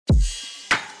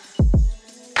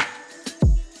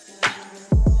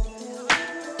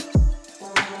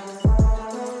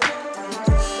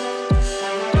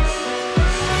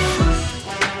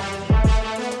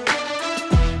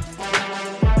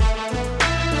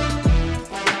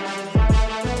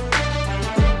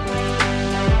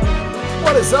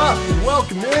is up?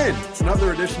 Welcome in. It's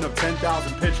another edition of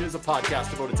 10,000 Pitches, a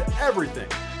podcast devoted to everything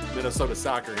Minnesota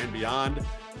soccer and beyond.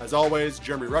 As always,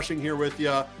 Jeremy Rushing here with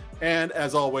you. And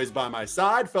as always, by my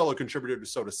side, fellow contributor to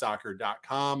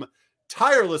SodaSoccer.com,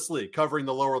 tirelessly covering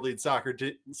the lower league soccer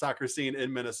scene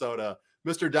in Minnesota,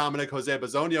 Mr. Dominic Jose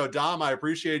Bazonio. Dom, I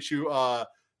appreciate you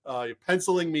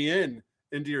penciling me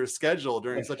into your schedule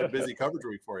during such a busy coverage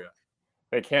week for you.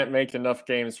 They can't make enough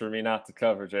games for me not to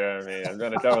cover, Jeremy. I'm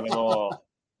going to cover them all.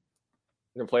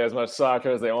 I'm going to play as much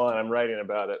soccer as they want. I'm writing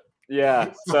about it.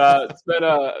 Yeah, it's been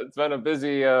a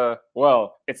busy.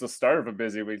 It's the start of a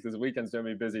busy week. This weekend's going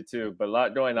to be busy too, but a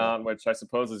lot going on, which I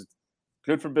suppose is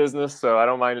good for business. So I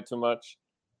don't mind it too much.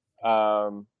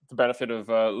 The benefit of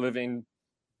living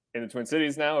in the Twin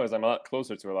Cities now is I'm a lot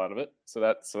closer to a lot of it. So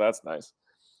that's nice.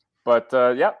 But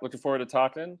looking forward to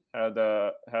talking. Had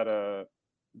a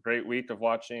great week of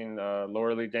watching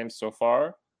lower league games so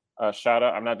far. Shout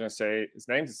out, I'm not going to say his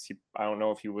name. I don't know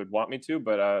if he would want me to,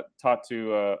 but I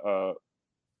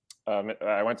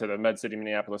went to the Med City,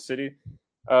 Minneapolis City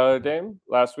game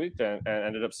last week and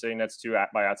ended up sitting next to,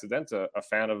 by accident, a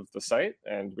fan of the site.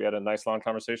 And we had a nice long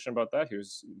conversation about that. He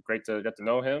was great to get to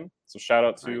know him. So shout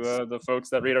out to the folks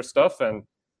that read our stuff and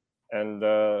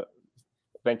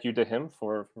thank you to him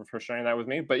for sharing that with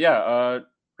me. But yeah,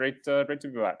 great to be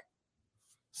back.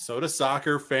 Soda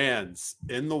Soccer fans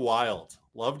in the wild.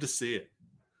 Love to see it.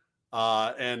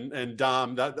 And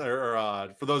Dom,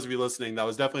 for those of you listening, that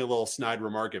was definitely a little snide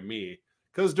remark at me.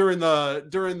 Because during the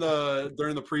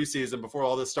preseason before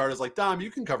all this started, it's like, Dom, you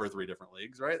can cover 3 different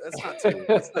leagues, right? That's not too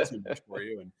much for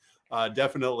you. And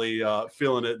definitely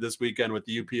feeling it this weekend with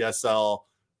the UPSL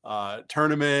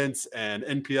tournaments and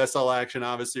NPSL action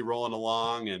obviously rolling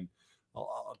along and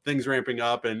things ramping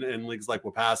up and leagues like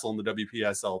Wapasel and the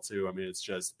WPSL too. I mean, it's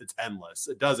endless.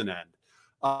 It doesn't end,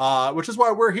 which is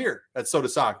why we're here at Soda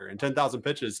Soccer and 10,000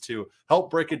 Pitches to help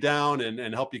break it down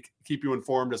and help you keep you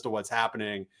informed as to what's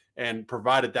happening and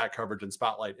provided that coverage and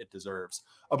spotlight it deserves.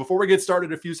 Before we get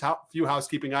started, a few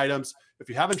housekeeping items. If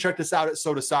you haven't checked us out at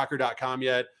SodaSoccer.com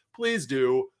yet, please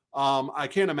do. I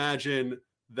can't imagine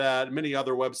that many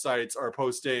other websites are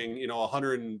posting,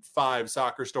 105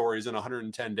 soccer stories in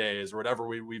 110 days or whatever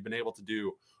we've been able to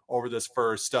do over this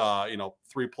first,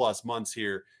 3+ months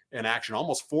here in action,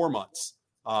 almost 4 months,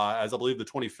 as I believe the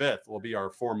 25th will be our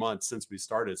 4 months since we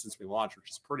launched,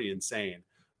 which is pretty insane.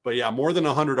 But yeah, more than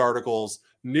 100 articles,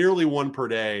 nearly one per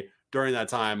day during that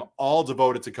time, all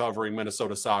devoted to covering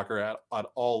Minnesota soccer at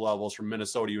all levels, from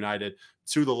Minnesota United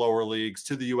to the lower leagues,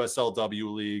 to the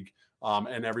USLW League,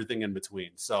 and everything in between.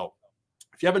 So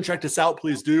if you haven't checked us out,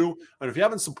 please do. And if you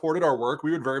haven't supported our work, we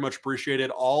would very much appreciate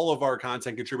it. All of our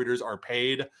content contributors are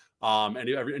paid.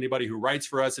 Anybody who writes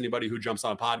for us, anybody who jumps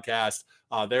on a podcast,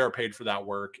 they are paid for that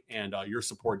work. And your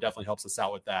support definitely helps us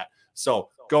out with that. So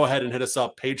go ahead and hit us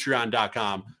up,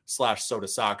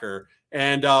 patreon.com/SodaSoccer.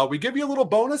 And we give you a little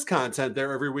bonus content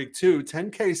there every week too,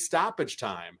 10K stoppage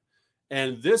time.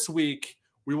 And this week,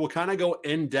 we will kind of go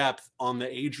in depth on the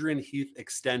Adrian Heath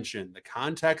extension, the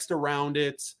context around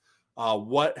it,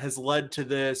 what has led to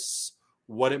this,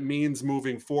 what it means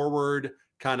moving forward,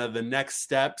 kind of the next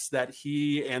steps that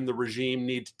he and the regime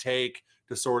need to take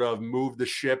to sort of move the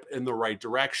ship in the right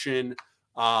direction.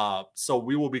 So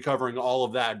we will be covering all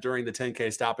of that during the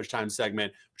 10K stoppage time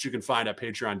segment, which you can find at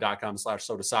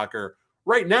patreon.com/SodaSoccer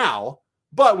right now.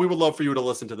 But we would love for you to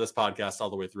listen to this podcast all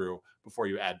the way through before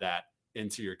you add that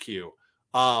into your queue.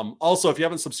 Also, if you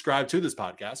haven't subscribed to this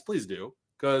podcast, please do,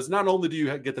 because not only do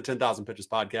you get the 10,000 Pitches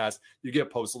podcast, you get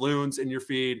post loons in your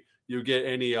feed, you get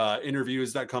any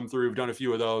interviews that come through. We've done a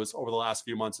few of those over the last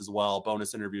few months as well,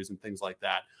 bonus interviews and things like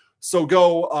that. So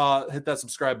go hit that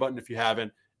subscribe button if you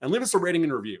haven't, and leave us a rating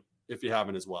and review if you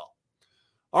haven't as well.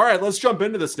 All right, let's jump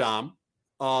into this, Dom.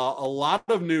 A lot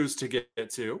of news to get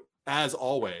to, as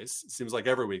always. It seems like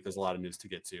every week there's a lot of news to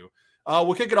get to.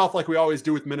 We'll kick it off like we always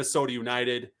do with Minnesota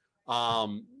United.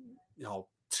 2-1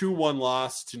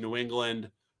 loss to New England,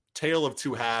 tale of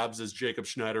two halves, as Jacob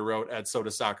Schneider wrote at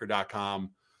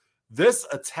SodaSoccer.com. This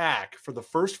attack for the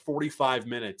first 45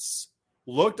 minutes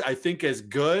looked, I think, as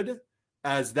good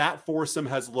as that foursome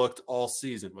has looked all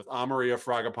season with Amarilla,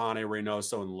 Fragapane,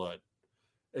 Reynoso, and Lod.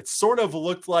 It sort of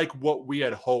looked like what we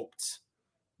had hoped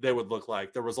they would look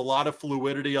like. There was a lot of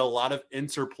fluidity, a lot of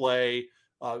interplay,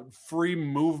 free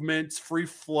movement, free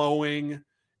flowing.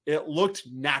 It looked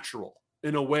natural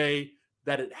in a way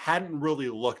that it hadn't really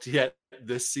looked yet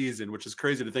this season, which is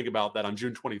crazy to think about that on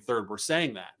June 23rd. We're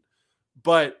saying that.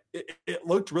 But it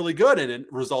looked really good, and it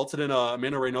resulted in a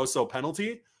Mano Reynoso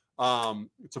penalty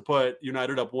to put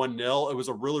United up 1-0. It was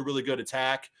a really, really good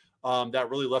attack. that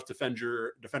really left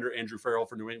defender Andrew Farrell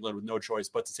for New England with no choice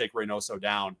but to take Reynoso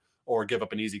down or give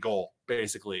up an easy goal,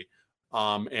 basically.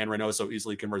 And Reynoso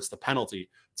easily converts the penalty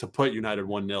to put United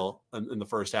 1-0 in the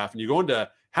first half. And you go into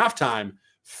halftime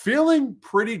feeling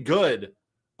pretty good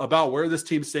about where this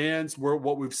team stands,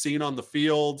 what we've seen on the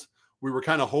field. We were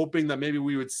kind of hoping that maybe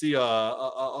we would see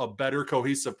a better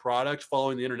cohesive product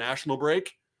following the international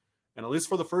break. And at least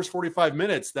for the first 45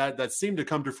 minutes, that seemed to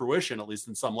come to fruition, at least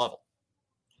in some level.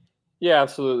 Yeah,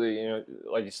 absolutely.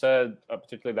 Like you said,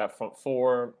 particularly that front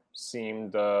four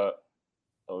seemed,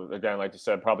 again, like you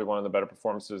said, probably one of the better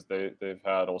performances they've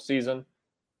had all season.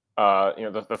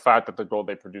 The fact that the goal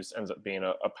they produce ends up being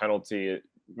a penalty, it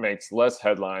makes less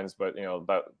headlines, but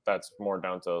that's more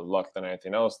down to luck than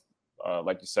anything else.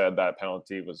 Like you said, that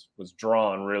penalty was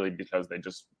drawn really because they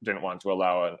just didn't want to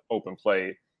allow an open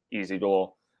play, easy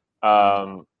goal.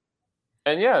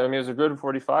 And yeah, I mean, it was a good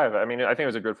 45. I mean, I think it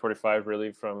was a good 45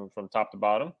 really from top to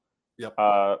bottom. Yep.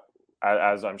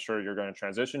 As I'm sure you're going to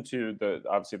transition to,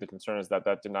 obviously the concern is that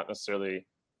did not necessarily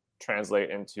translate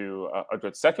into a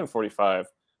good second 45.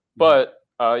 But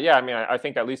yeah, I mean, I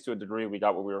think at least to a degree we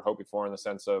got what we were hoping for in the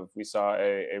sense of we saw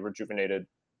a rejuvenated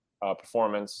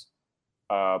performance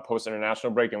post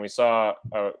international break, and we saw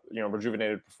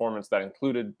rejuvenated performance that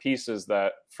included pieces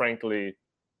that, frankly,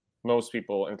 most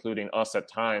people, including us at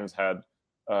times, had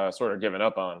sort of given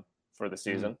up on for the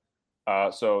season.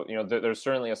 So there's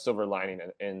certainly a silver lining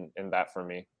in that for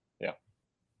me. Yeah,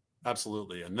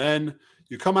 absolutely. And then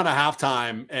you come out of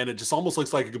halftime, and it just almost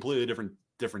looks like a completely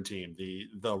different team.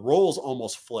 The roles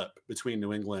almost flip between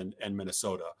New England and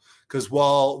Minnesota, because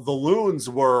while the Loons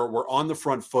were on the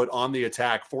front foot, on the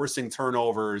attack, forcing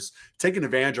turnovers, taking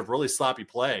advantage of really sloppy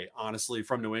play, honestly,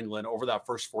 from New England over that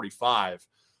first 45,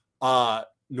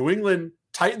 New England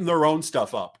tightened their own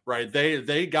stuff up, right?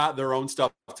 They got their own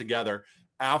stuff together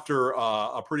after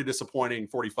a pretty disappointing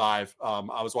 45.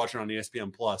 I was watching on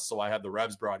ESPN Plus, so I had the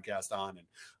Revs broadcast on,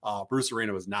 and Bruce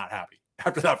Arena was not happy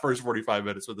after that first 45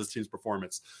 minutes with this team's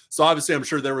performance. So obviously, I'm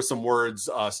sure there were some words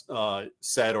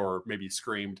said or maybe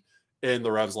screamed in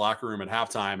the Revs locker room at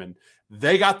halftime, and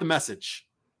they got the message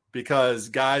because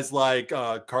guys like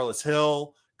Carlos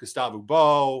Hill, Gustavo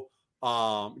Bo,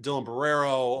 Dylan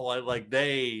Barrero, like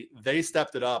they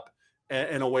stepped it up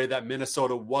in a way that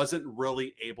Minnesota wasn't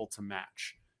really able to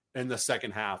match in the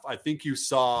second half. I think you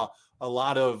saw a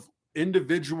lot of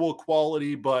individual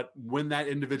quality, but when that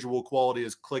individual quality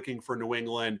is clicking for New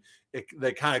England,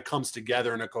 that kind of comes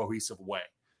together in a cohesive way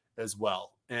as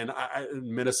well. And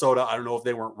Minnesota, I don't know if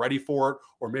they weren't ready for it,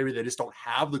 or maybe they just don't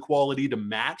have the quality to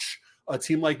match a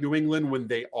team like New England when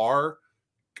they are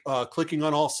clicking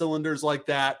on all cylinders like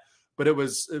that. But it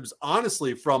was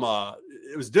honestly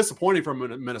it was disappointing from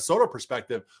a Minnesota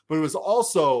perspective, but it was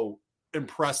also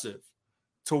impressive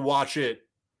to watch it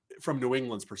from New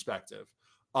England's perspective.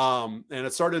 And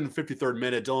it started in the 53rd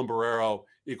minute. Dylan Barrero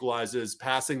equalizes,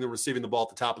 passing and receiving the ball at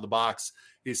the top of the box.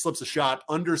 He slips a shot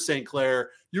under St.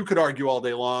 Clair. You could argue all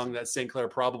day long that St. Clair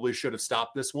probably should have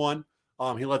stopped this one.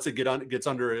 He lets it get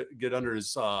under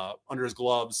his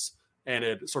gloves, and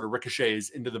it sort of ricochets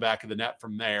into the back of the net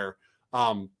from there.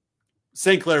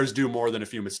 St. Clair's do more than a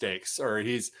few mistakes, or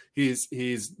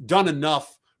he's done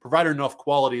enough, provided enough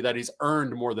quality that he's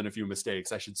earned more than a few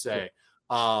mistakes, I should say,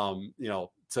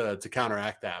 to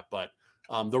counteract that. But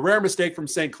the rare mistake from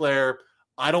St. Clair,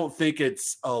 I don't think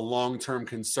it's a long-term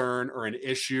concern or an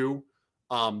issue.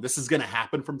 This is going to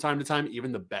happen from time to time.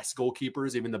 Even the best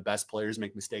goalkeepers, even the best players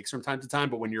make mistakes from time to time.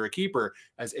 But when you're a keeper,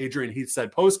 as Adrian Heath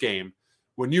said post-game,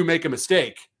 when you make a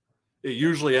mistake, it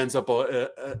usually ends up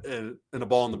in a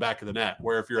ball in the back of the net,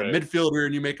 where if you're a midfielder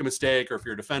and you make a mistake, or if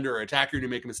you're a defender or attacker and you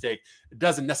make a mistake, it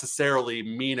doesn't necessarily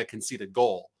mean a conceded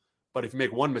goal. But if you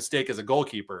make one mistake as a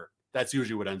goalkeeper, that's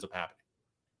usually what ends up happening.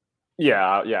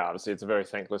 Yeah, obviously it's a very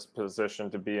thankless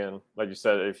position to be in. Like you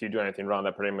said, if you do anything wrong,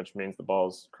 that pretty much means the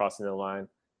ball's crossing the line.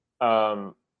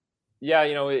 That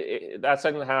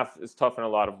second half is tough in a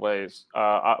lot of ways.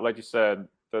 Like you said,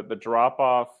 the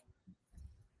drop-off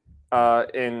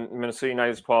in Minnesota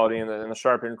United's quality and the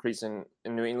sharp increase in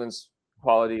New England's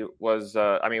quality was,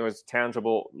 it was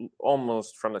tangible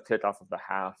almost from the kickoff of the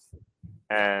half.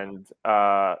 And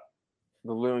the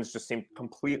Loons just seemed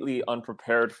completely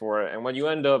unprepared for it. And when you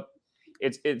end up,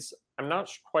 I'm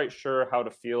not quite sure how to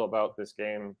feel about this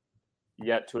game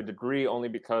yet, to a degree, only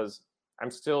because I'm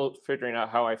still figuring out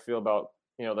how I feel about,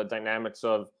 the dynamics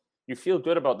of, you feel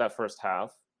good about that first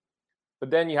half, but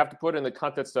then you have to put it in the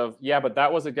context of, but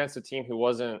that was against a team who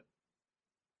wasn't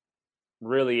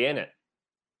really in it.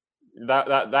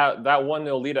 That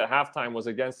 1-0 lead at halftime was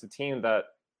against a team that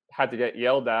had to get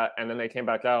yelled at, and then they came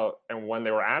back out, and when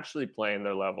they were actually playing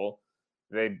their level,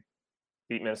 they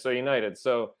beat Minnesota United.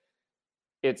 So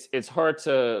it's hard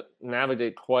to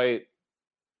navigate quite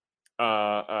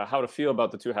how to feel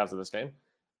about the two halves of this game.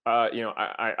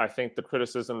 I think the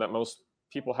criticism that most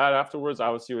people had afterwards,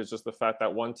 obviously, was just the fact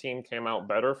that one team came out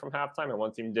better from halftime and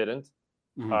one team didn't.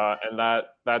 And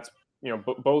that's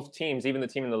both teams, even the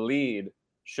team in the lead,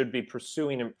 should be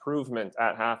pursuing improvement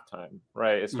at halftime,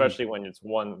 right? Especially when it's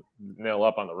 1-0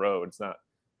 up on the road. It's not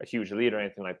a huge lead or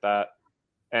anything like that.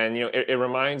 And it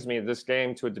reminds me, this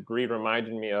game to a degree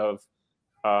reminded me of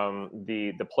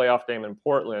the playoff game in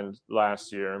Portland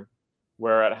last year,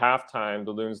 where at halftime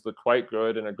the Loons looked quite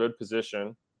good, in a good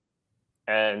position.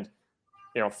 And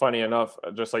funny enough,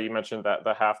 just like you mentioned, that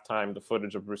the halftime, the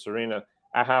footage of Bruce Arena,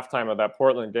 at halftime of that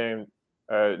Portland game,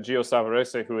 Gio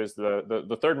Savarese, who is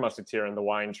the third musketeer in the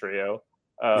wine trio.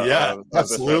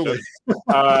 Absolutely. You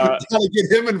got to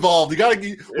get him involved. We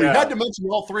had to mention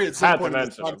all three at some point in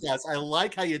this podcast. I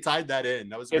like how you tied that in.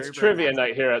 That was it's trivia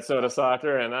night here at Soda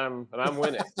Soccer, and I'm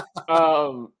winning.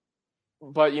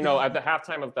 But at the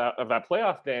halftime of that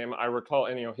playoff game, I recall,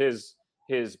 and his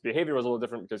behavior was a little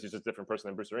different because he's just a different person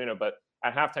than Bruce Arena. But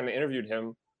at halftime, they interviewed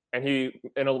him, and he,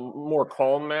 in a more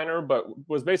calm manner, but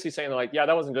was basically saying like, "Yeah,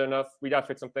 that wasn't good enough. We got to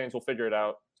fix some things. We'll figure it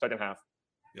out. Second half."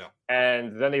 Yeah.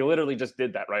 And then they literally just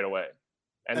did that right away.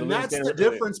 And that's the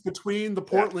difference between the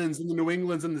Portlands and the New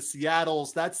Englands and the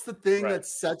Seattles. That's the thing that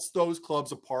sets those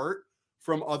clubs apart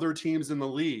from other teams in the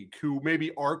league who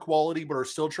maybe are quality but are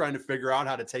still trying to figure out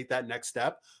how to take that next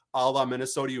step, a la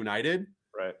Minnesota United.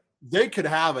 Right. They could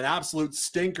have an absolute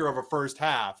stinker of a first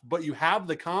half, but you have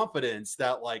the confidence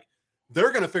that like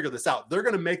they're going to figure this out. They're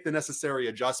going to make the necessary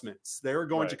adjustments. They're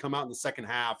going to come out in the second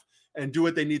half and do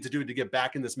what they need to do to get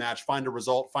back in this match, find a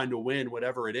result, find a win,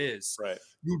 whatever it is. Right.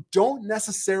 You don't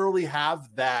necessarily have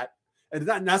that. And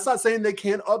that's not saying they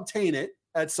can't obtain it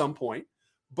at some point,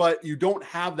 but you don't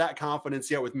have that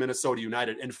confidence yet with Minnesota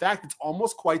United. In fact, it's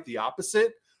almost quite the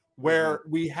opposite, where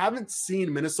we haven't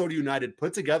seen Minnesota United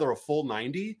put together a full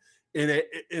 90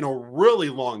 in a really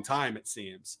long time, it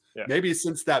seems. Yeah. Maybe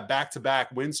since that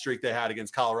back-to-back win streak they had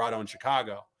against Colorado and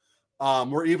Chicago.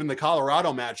 Where even the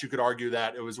Colorado match, you could argue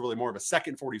that it was really more of a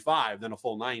second 45 than a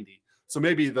full 90. So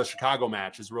maybe the Chicago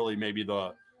match is really maybe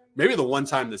the one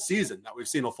time this season that we've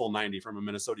seen a full 90 from a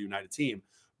Minnesota United team.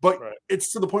 But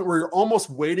it's to the point where you're almost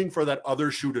waiting for that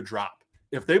other shoe to drop.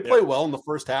 If they play well in the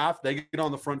first half, they get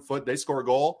on the front foot, they score a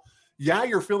goal. Yeah,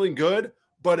 you're feeling good,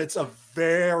 but it's a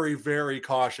very, very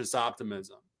cautious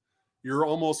optimism. You're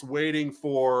almost waiting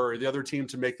for the other team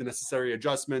to make the necessary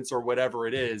adjustments or whatever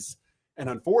it is. And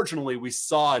unfortunately, we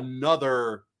saw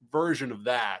another version of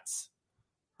that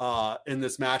in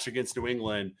this match against New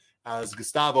England as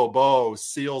Gustavo Bo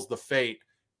seals the fate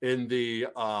in the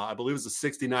I believe it was the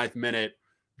 69th minute.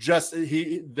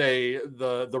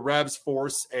 The Revs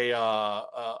force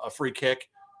a free kick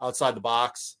outside the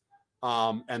box,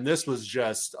 and this was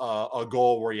just a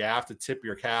goal where you have to tip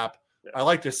your cap. Yeah. I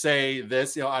like to say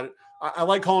this, I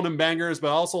like calling them bangers, but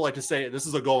I also like to say this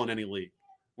is a goal in any league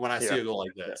when I see a goal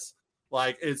like this.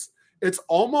 Like it's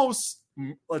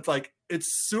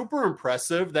super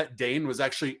impressive that Dane was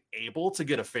actually able to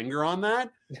get a finger on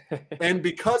that. And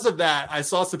because of that, I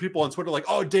saw some people on Twitter like,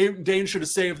 oh, Dane should have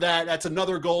saved that. That's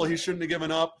another goal he shouldn't have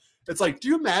given up. It's like, do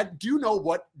you know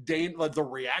what Dane, like the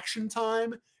reaction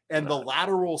time and the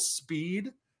lateral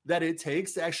speed that it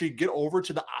takes to actually get over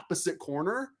to the opposite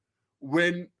corner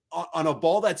when on a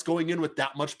ball that's going in with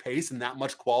that much pace and that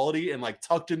much quality and like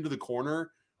tucked into the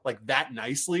corner like that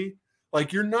nicely?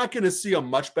 Like you're not going to see a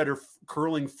much better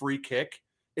curling free kick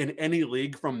in any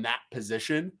league from that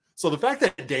position. So the fact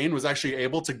that Dane was actually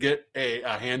able to get a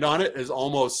hand on it is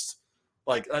almost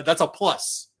like that's a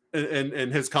plus in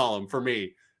his column for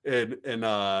me in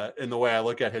the way I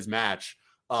look at his match.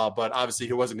 But obviously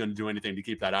he wasn't going to do anything to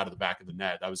keep that out of the back of the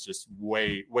net. That was just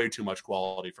way too much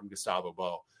quality from Gustavo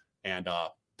Bo, and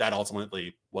that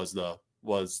ultimately was the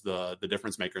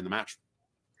difference maker in the match.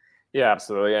 Yeah,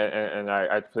 absolutely, and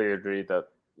I completely agree that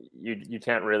you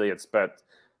can't really expect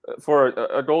for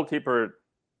a goalkeeper.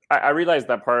 I realize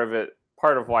that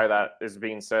part of why that is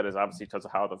being said is obviously because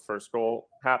of how the first goal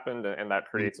happened, and that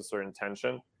creates a certain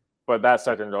tension. But that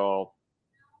second goal,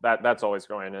 that's always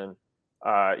going in.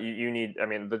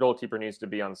 The goalkeeper needs to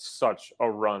be on such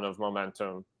a run of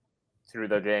momentum through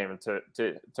the game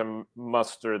to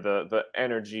muster the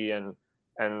energy and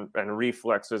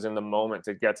reflexes in the moment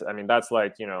to get to. I mean, that's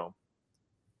like,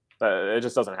 it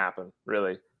just doesn't happen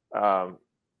really. And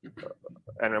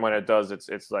when it does,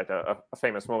 it's like a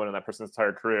famous moment in that person's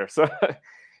entire career. So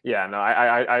yeah, no,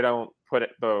 I don't put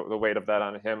the weight of that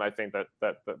on him. I think that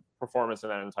the performance in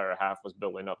that entire half was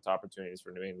building up to opportunities for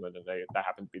New England, and that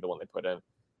happened to be the one they put in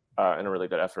a really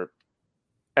good effort.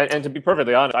 And to be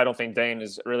perfectly honest, I don't think Dane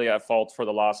is really at fault for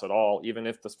the loss at all. Even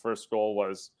if this first goal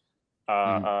was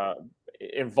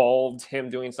involved him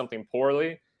doing something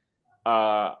poorly,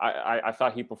 I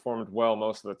thought he performed well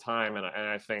most of the time, and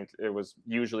I think it was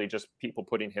usually just people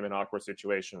putting him in awkward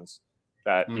situations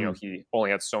that he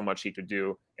only had so much he could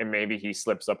do, and maybe he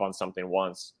slips up on something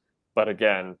once, but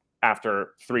again,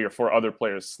 after 3 or 4 other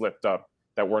players slipped up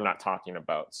that we're not talking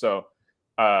about. So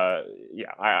I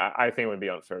think it would be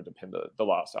unfair to pin the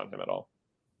loss on him at all.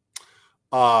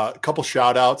 A couple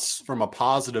shout outs from a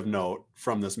positive note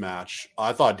from this match.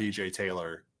 I thought DJ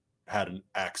Taylor had an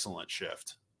excellent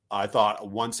shift. I thought,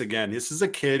 once again, this is a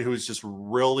kid who's just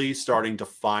really starting to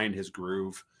find his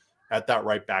groove at that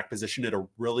right back position at a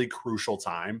really crucial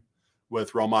time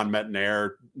with Romain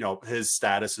Métanire. His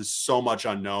status is so much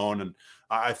unknown, and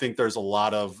I think there's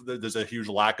a huge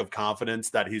lack of confidence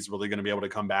that he's really going to be able to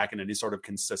come back in any sort of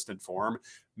consistent form.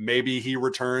 Maybe he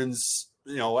returns,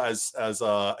 as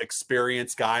a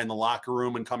experienced guy in the locker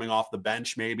room and coming off the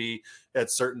bench maybe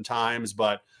at certain times,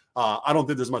 but I don't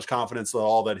think there's much confidence at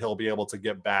all that he'll be able to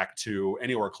get back to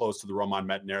anywhere close to the Romain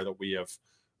Métanire that we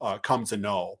have come to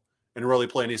know and really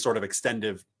play any sort of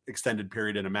extended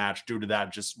period in a match due to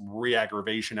that just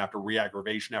re-aggravation after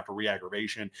re-aggravation after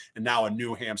re-aggravation, and now a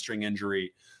new hamstring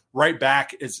injury. Right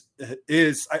back is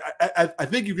I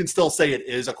think you can still say it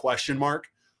is a question mark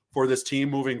for this team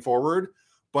moving forward,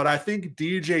 but I think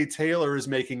DJ Taylor is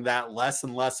making that less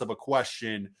and less of a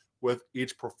question with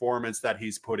each performance that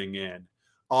he's putting in.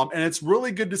 And it's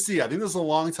really good to see. I think this is a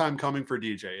long time coming for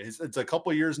DJ. It's a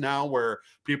couple of years now where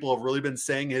people have really been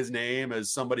saying his name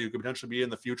as somebody who could potentially be in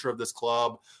the future of this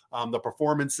club. The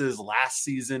performances last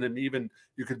season, and even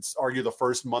you could argue the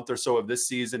first month or so of this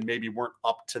season, maybe weren't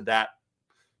up to that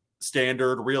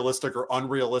standard, realistic or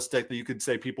unrealistic, that you could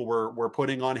say people were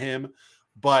putting on him.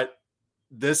 But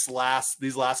these last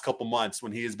couple months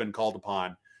when he has been called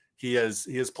upon, he has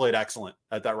played excellent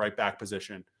at that right back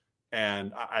position.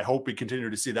 And I hope we continue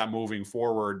to see that moving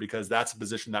forward, because that's a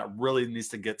position that really needs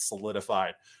to get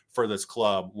solidified for this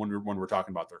club when we're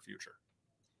talking about their future.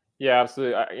 Yeah,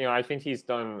 absolutely. I think he's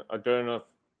done a good enough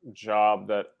job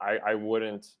that I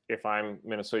wouldn't, if I'm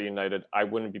Minnesota United, I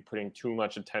wouldn't be putting too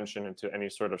much attention into any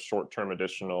sort of short-term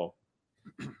additional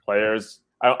players.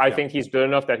 I think he's good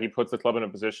enough that he puts the club in a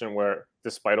position where,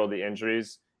 despite all the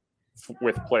injuries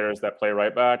with players that play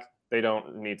right back, they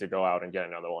don't need to go out and get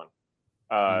another one.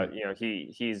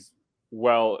 He's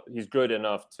good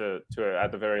enough to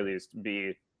at the very least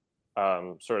be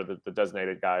sort of the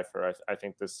designated guy for I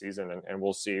think this season, and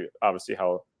we'll see obviously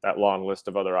how that long list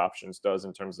of other options does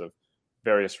in terms of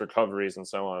various recoveries and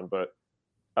so on. But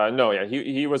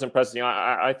he was impressive.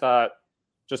 I thought,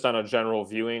 just on a general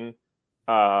viewing,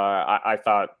 I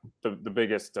thought the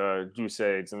biggest goose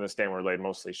eggs in this game were laid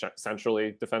mostly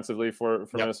centrally defensively for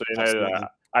Minnesota United.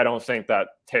 I don't think that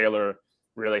Taylor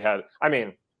really had. I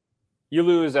mean, you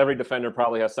lose, every defender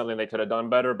probably has something they could have done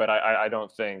better, but I don't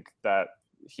think that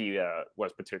he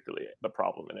was particularly the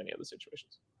problem in any of the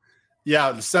situations.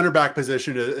 Yeah, the center back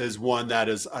position is one that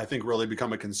is, I think, really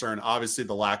become a concern. Obviously,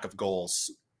 the lack of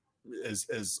goals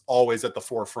is always at the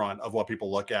forefront of what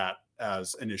people look at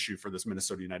as an issue for this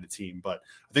Minnesota United team. But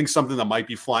I think something that might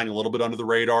be flying a little bit under the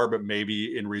radar, but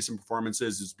maybe in recent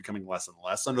performances is becoming less and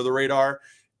less under the radar,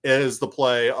 is the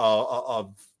play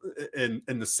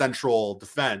in the central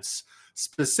defense,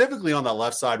 specifically on that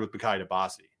left side with Bakaye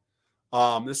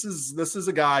Dibassy. This is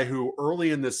a guy who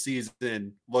early in this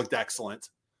season looked excellent.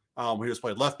 He was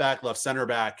played left back, left center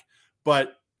back,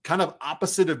 but kind of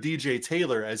opposite of DJ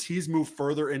Taylor as he's moved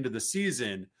further into the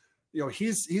season.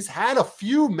 He's had a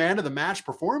few man of the match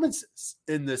performances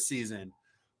in this season,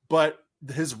 but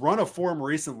his run of form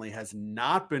recently has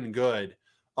not been good.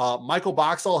 Michael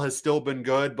Boxall has still been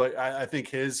good, but I think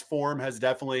his form has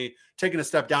definitely taken a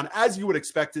step down, as you would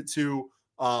expect it to,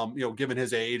 given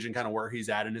his age and kind of where he's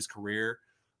at in his career.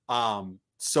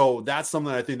 So that's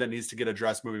something I think that needs to get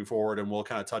addressed moving forward, and we'll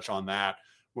kind of touch on that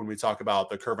when we talk about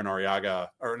the Kervin Arriaga,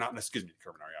 or not, excuse me,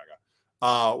 Kervin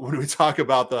Arriaga. When we talk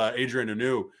about the Adrien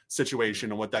Hunou situation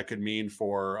and what that could mean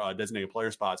for designated player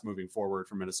spots moving forward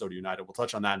for Minnesota United. We'll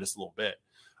touch on that in just a little bit.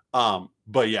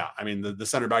 But yeah, I mean, the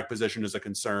center back position is a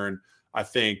concern. I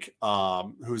think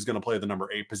who's going to play the number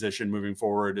 8 position moving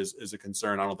forward is a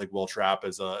concern. I don't think Will Trapp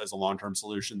is a long-term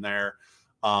solution there.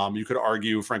 You could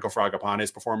argue Franco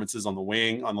Fragapane's performances on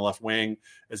the left wing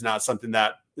is not something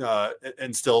that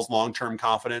instills long-term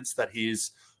confidence that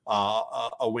he's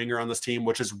a winger on this team,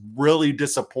 which is really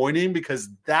disappointing, because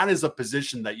that is a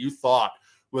position that you thought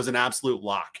was an absolute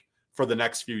lock for the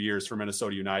next few years for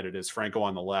Minnesota United, is Franco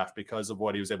on the left, because of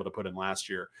what he was able to put in last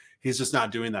year. He's just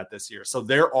not doing that this year. So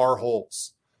there are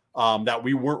holes that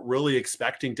we weren't really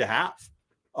expecting to have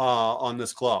on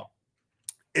this club.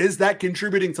 Is that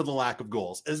contributing to the lack of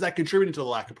goals? Is that contributing to the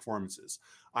lack of performances?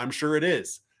 I'm sure it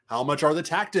is. How much are the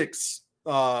tactics,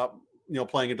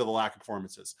 playing into the lack of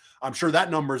performances? I'm sure that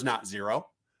number is not 0.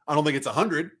 I don't think it's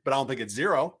 100, but I don't think it's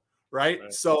 0.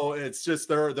 Right. So it's just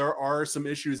there are some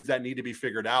issues that need to be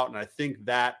figured out. And I think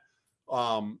that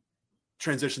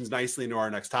transitions nicely into our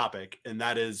next topic. And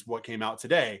that is what came out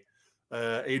today.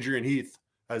 Adrian Heath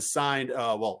has signed.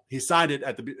 He signed it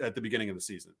at the beginning of the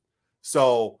season.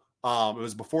 So it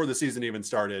was before the season even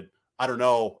started. I don't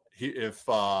know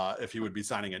if he would be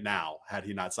signing it now had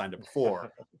he not signed it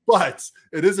before. But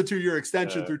it is a 2-year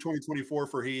extension through 2024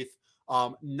 for Heath.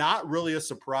 Not really a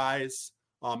surprise.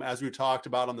 As we talked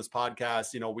about on this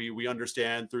podcast, we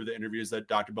understand through the interviews that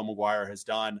Dr. Bill McGuire has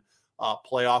done,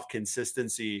 playoff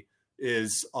consistency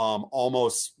is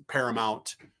almost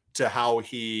paramount to how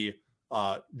he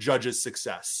judges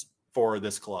success for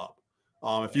this club.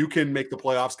 If you can make the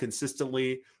playoffs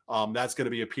consistently, that's going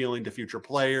to be appealing to future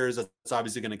players. It's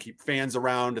obviously going to keep fans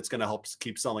around. It's going to help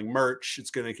keep selling merch. It's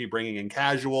going to keep bringing in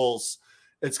casuals.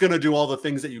 It's going to do all the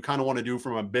things that you kind of want to do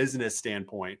from a business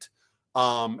standpoint.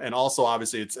 And also,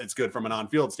 obviously, it's good from an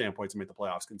on-field standpoint to make the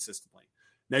playoffs consistently.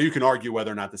 Now, you can argue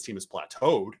whether or not this team has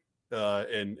plateaued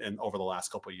in over the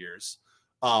last couple of years.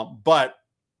 But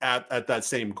at that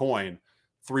same coin,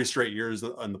 3 straight years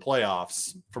in the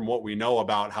playoffs, from what we know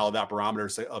about how that barometer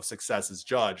of success is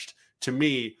judged, to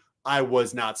me, I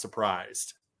was not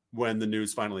surprised when the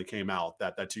news finally came out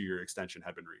that 2-year extension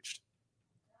had been reached.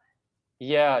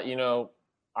 Yeah,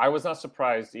 I was not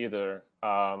surprised either.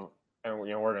 And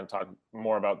we're going to talk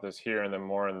more about this here and then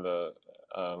more in the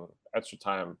extra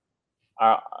time.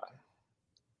 I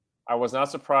was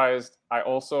not surprised. I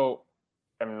also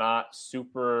am not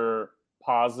super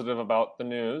positive about the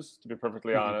news, to be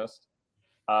perfectly honest.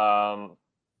 Like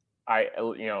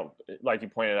you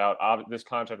pointed out, this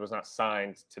contract was not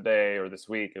signed today or this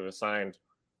week. It was signed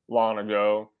long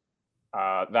ago.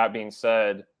 That being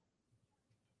said,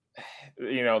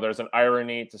 there's an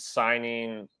irony to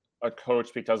signing a coach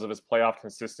because of his playoff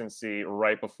consistency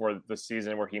right before the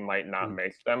season where he might not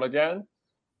make them again.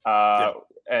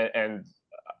 And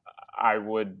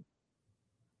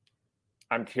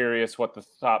I'm curious what the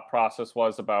thought process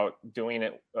was about doing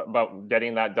it, about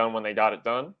getting that done when they got it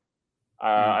done.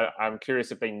 I'm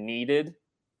curious if they needed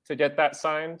to get that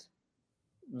signed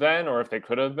then, or if they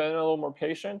could have been a little more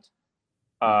patient.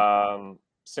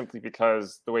 Simply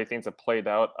because the way things have played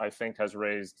out, I think, has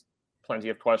raised plenty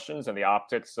of questions, and the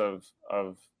optics of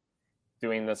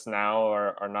doing this now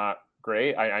are not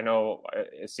great. I know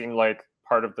it seemed like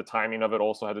part of the timing of it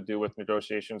also had to do with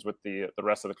negotiations with the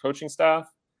rest of the coaching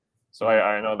staff. So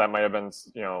I know that might have been,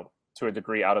 to a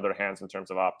degree out of their hands in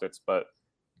terms of optics, but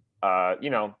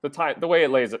the way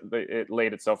it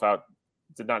laid itself out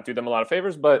did not do them a lot of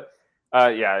favors. But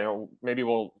maybe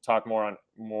we'll talk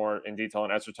more in detail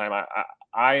in extra time.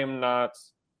 I am not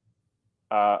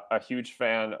a huge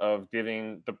fan of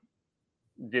giving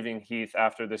Heath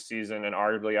after this season, and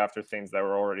arguably after things that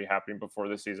were already happening before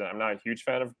this season. I'm not a huge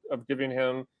fan of giving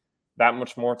him that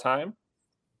much more time.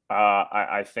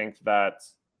 I think that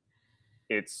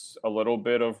it's a little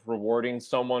bit of rewarding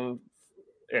someone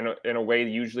in a way.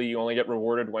 Usually you only get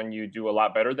rewarded when you do a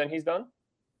lot better than he's done.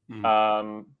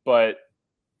 But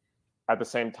at the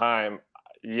same time,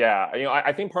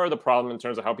 I think part of the problem in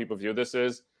terms of how people view this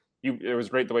is it was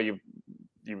great the way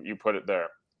you put it there.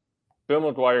 Bill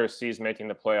McGuire sees making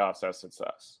the playoffs as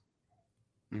success.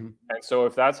 And so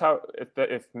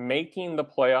if making the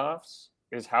playoffs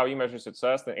is how you measure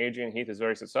success, then Adrian Heath is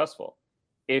very successful.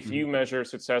 If you measure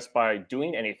success by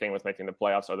doing anything with making the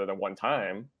playoffs other than one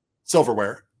time,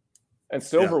 silverware,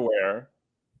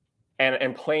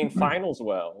 and playing finals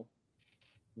well,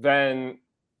 then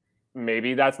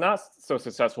maybe that's not so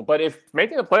successful. But if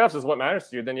making the playoffs is what matters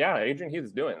to you, then Adrian Heath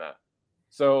is doing that.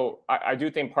 So I do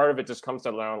think part of it just comes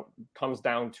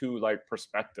down to like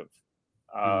perspective,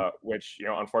 which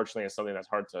unfortunately is something that's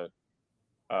hard to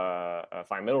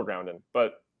find middle ground in.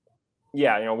 But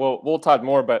we'll talk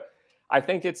more. But I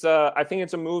think it's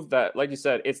a move that, like you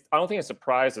said, I don't think it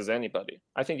surprises anybody.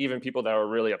 I think even people that were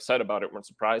really upset about it weren't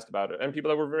surprised about it, and people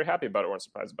that were very happy about it weren't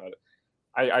surprised about it.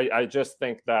 I just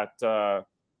think that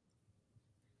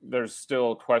there's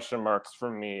still question marks for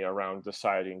me around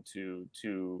deciding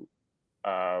to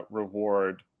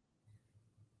reward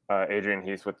Adrian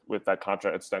Heath with that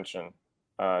contract extension,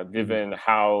 given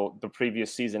how the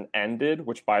previous season ended,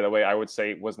 which, by the way, I would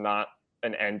say was not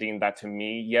an ending that to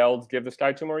me yelled, give this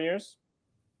guy 2 more years.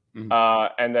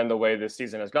 And then the way this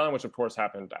season has gone, which of course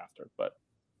happened after. But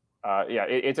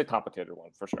it's a complicated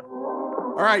one for sure.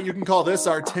 All All right, you can call this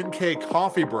our 10K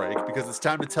coffee break because it's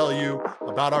time to tell you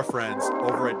about our friends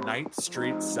over at Ninth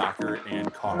Street Soccer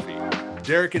and Coffee.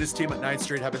 Derek and his team at Ninth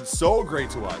Street have been so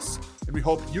great to us, and we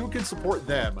hope you can support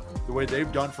them the way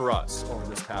they've done for us over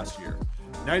this past year.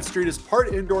 Ninth Street is part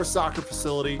indoor soccer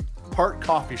facility, part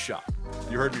coffee shop.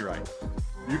 You heard me right.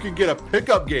 You can get a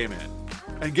pickup game in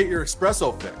and get your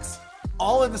espresso fix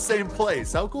all in the same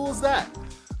place. How cool is that?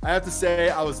 I have to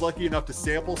say, I was lucky enough to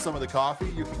sample some of the coffee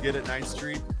you can get at Ninth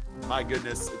Street. My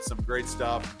goodness, it's some great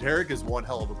stuff. Derek is one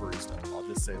hell of a barista. I'll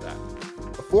just say that.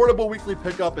 Affordable weekly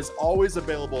pickup is always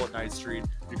available at Ninth Street.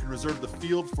 You can reserve the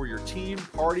field for your team,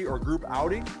 party, or group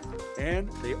outing.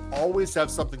 And they always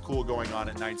have something cool going on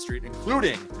at Ninth Street,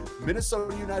 including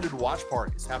Minnesota United watch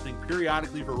parties happening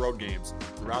periodically for road games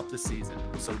throughout the season.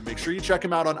 So make sure you check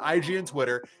them out on IG and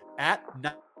Twitter at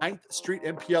Ninth Street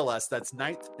MPLS. That's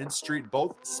Ninth and Street,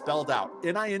 both spelled out.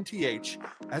 NINTH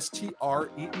STREET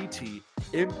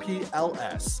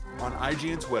MPLS on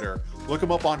IG and Twitter. Look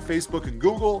them up on Facebook and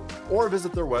Google, or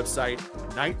visit their website,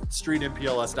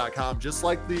 ninthstreetmpls.com, just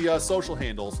like the social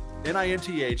handles,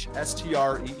 NINTH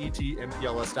STREET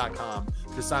MPLS.com,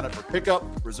 to sign up for pickup,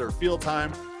 reserve field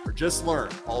time, or just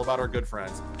learn all about our good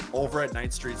friends over at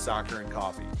Ninth Street Soccer and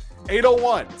Coffee.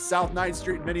 801 South 9th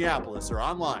Street in Minneapolis, or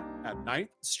online at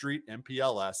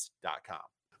 9thstreetmpls.com.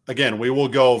 Again, we will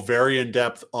go very in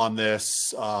depth on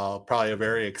this, probably a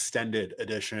very extended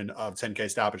edition of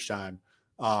 10K Stoppage Time,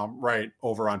 right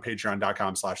over on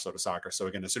patreon.com/sodasoccer. So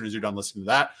again, as soon as you're done listening to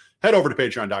that, head over to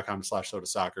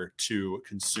patreon.com/sodasoccer to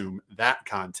consume that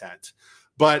content.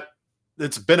 But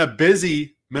it's been a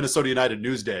busy Minnesota United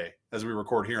news day as we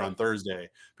record here on Thursday,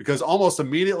 because almost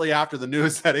immediately after the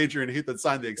news that Adrian Heath had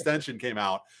signed the extension came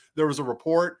out, there was a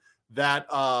report that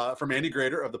from Andy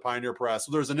Grader of the Pioneer Press.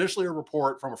 So there was initially a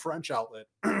report from a French outlet,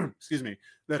 excuse me,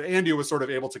 that Andy was sort of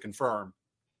able to confirm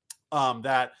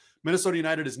that Minnesota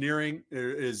United is nearing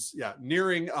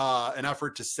an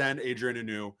effort to send Adrien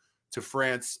Hunou to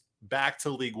France back to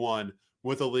League One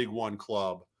with a League One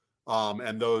club.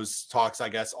 And those talks, I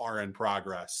guess, are in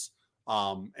progress.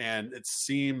 And it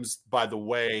seems, by the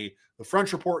way the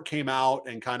French report came out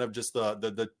and kind of just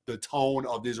the tone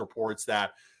of these reports,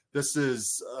 that this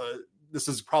is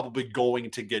probably going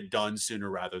to get done sooner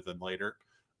rather than later.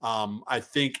 I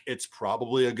think it's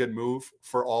probably a good move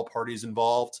for all parties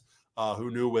involved.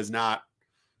 Hunou was not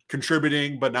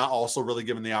contributing, but not also really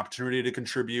given the opportunity to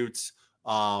contribute.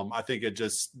 I think it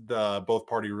just both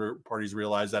parties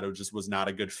realized that it just was not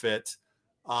a good fit.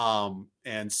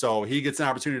 And so he gets an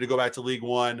opportunity to go back to League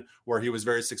One, where he was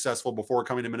very successful before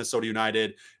coming to Minnesota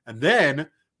United. And then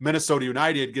Minnesota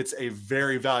United gets a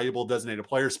very valuable designated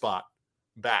player spot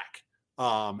back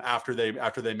after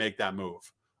they make that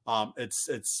move.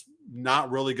 It's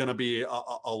not really going to be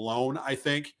a loan, I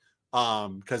think,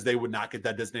 because they would not get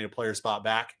that designated player spot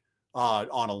back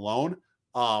on a loan.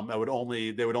 They would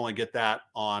only get that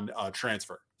on a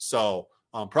transfer. So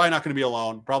probably not going to be a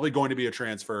loan, probably going to be a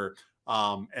transfer.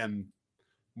 And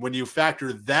when you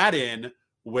factor that in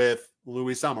with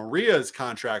Luis Amaria's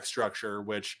contract structure,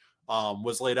 which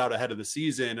was laid out ahead of the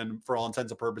season, and for all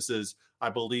intents and purposes, I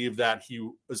believe that he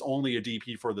was only a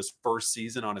DP for this first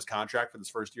season on his contract, for this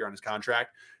first year on his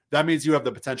contract. That means you have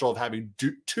the potential of having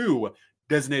two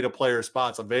designated player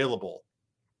spots available.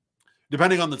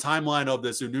 Depending on the timeline of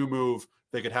this Hunou move,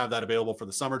 they could have that available for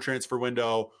the summer transfer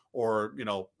window, or,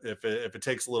 if it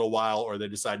takes a little while, or they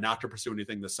decide not to pursue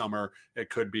anything this summer, it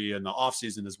could be in the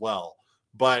offseason as well.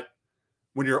 But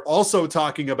when you're also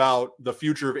talking about the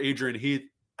future of Adrian Heath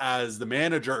as the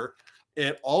manager,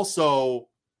 it also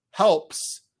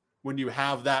helps when you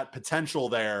have that potential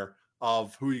there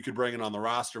of who you could bring in on the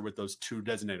roster with those two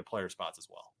designated player spots as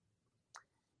well.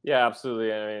 Yeah,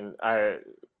 absolutely. I mean, I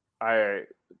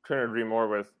couldn't agree more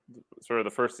with sort of the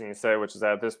first thing you say, which is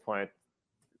that at this point,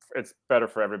 it's better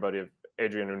for everybody if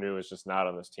Adrien Hunou is just not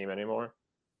on this team anymore.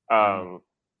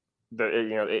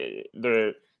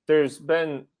 There's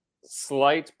been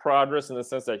slight progress in the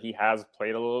sense that he has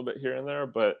played a little bit here and there,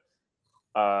 but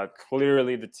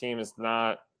clearly the team is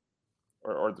not,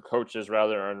 or the coaches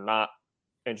rather, are not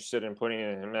interested in putting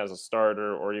him as a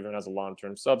starter or even as a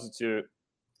long-term substitute.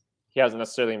 He hasn't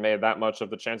necessarily made that much of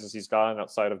the chances he's gotten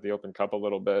outside of the Open Cup a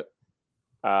little bit.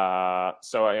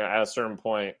 So at a certain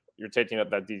point, you're taking up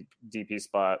that DP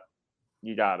spot.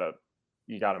 You gotta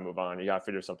move on. You gotta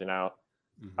figure something out.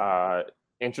 Mm-hmm.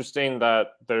 Interesting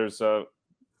that there's a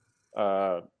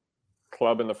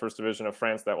club in the first division of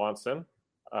France that wants him,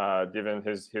 given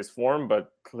his form.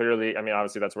 But clearly, I mean,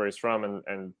 obviously that's where he's from,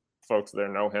 and folks there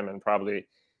know him and probably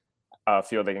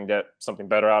feel they can get something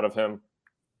better out of him.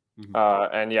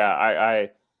 Mm-hmm. And yeah,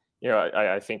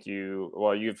 I think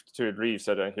you've to agree. You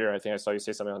said it here. I think I saw you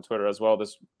say something on Twitter as well.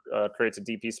 This creates a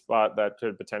DP spot that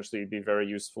could potentially be very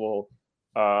useful,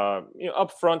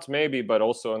 up front maybe, but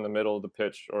also in the middle of the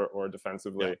pitch or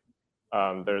defensively.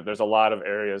 Yeah. There's a lot of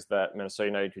areas that Minnesota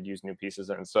United could use new pieces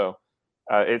in. So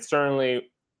it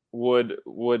certainly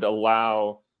would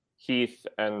allow Heath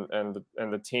and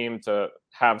the team to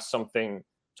have something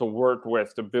to work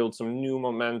with, to build some new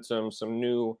momentum, some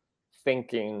new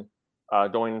thinking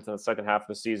going into the second half of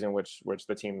the season, which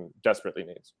the team desperately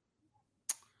needs.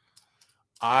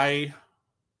 I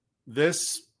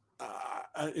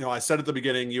said at the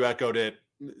beginning, you echoed it,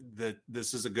 that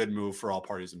this is a good move for all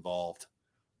parties involved.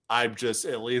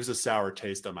 It leaves a sour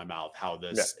taste in my mouth how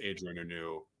this Adrien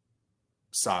Hunou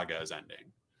saga is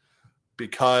ending,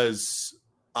 because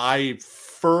I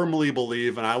firmly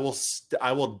believe, and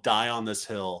I will die on this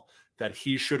hill, that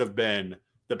he should have been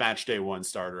the match day one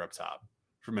starter up top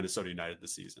for Minnesota United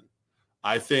this season.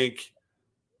 I think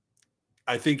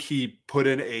he put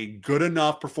in a good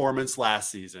enough performance last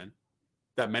season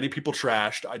that many people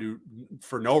trashed. I do,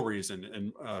 for no reason,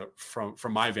 and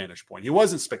from my vantage point, he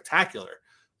wasn't spectacular,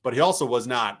 but he also was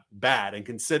not bad,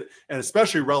 and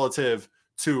especially relative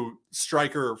to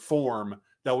striker form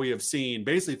that we have seen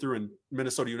basically through in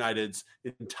Minnesota United's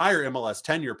entire MLS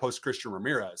tenure post Christian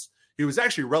Ramirez. He was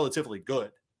actually relatively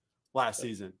good last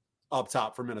season up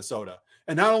top for Minnesota.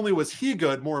 And not only was he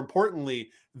good, more importantly,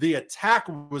 the attack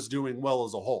was doing well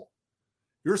as a whole.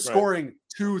 You're scoring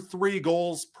 2-3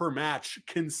 goals per match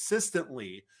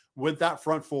consistently with that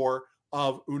front four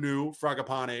of Hunou,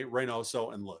 Fragapane,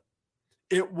 Reynoso, and Lod.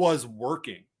 It was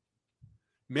working.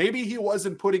 Maybe he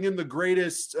wasn't putting in the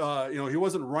greatest, he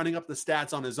wasn't running up the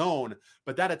stats on his own,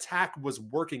 but that attack was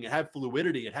working. It had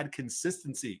fluidity. It had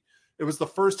consistency. It was the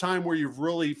first time where you've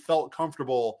really felt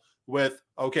comfortable with,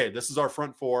 okay, this is our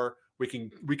front four. We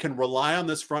can rely on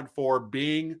this front four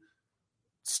being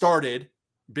started,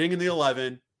 being in the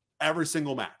 11 every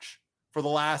single match for the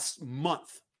last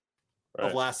month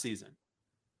of last season.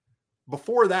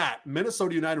 Before that,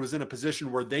 Minnesota United was in a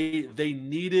position where they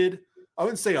needed, I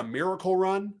wouldn't say a miracle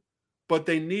run, but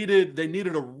they needed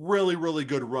a really, really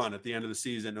good run at the end of the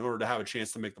season in order to have a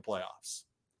chance to make the playoffs.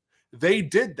 They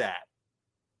did that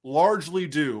largely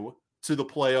due to the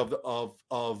play of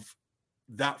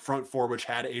that front four, which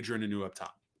had Adrien Hunou up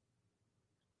top.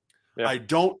 Yeah. I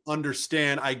don't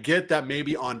understand. I get that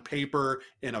maybe on paper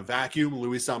in a vacuum,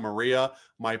 Luis Amarilla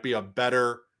might be a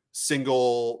better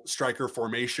single striker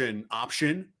formation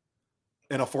option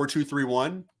in a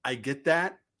 4-2-3-1. I get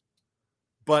that.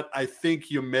 But I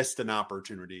think you missed an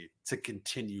opportunity to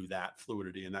continue that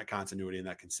fluidity and that continuity and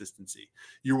that consistency.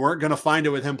 You weren't going to find it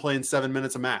with him playing 7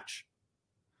 minutes a match.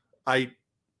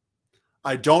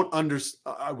 I don't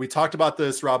understand. We talked about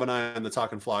this, Rob and I, on the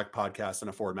Talking Flock podcast in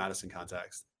a Forward Madison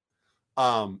context.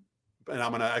 And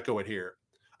I'm going to echo it here.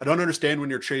 I don't understand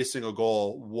when you're chasing a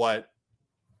goal what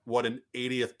an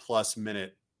 80th plus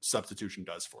minute substitution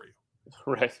does for you.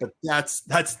 Right. But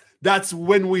that's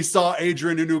when we saw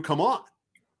Adrien Hunou come on.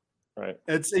 Right.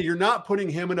 You're not putting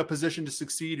him in a position to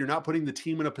succeed. You're not putting the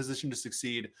team in a position to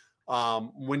succeed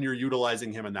when you're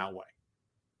utilizing him in that way.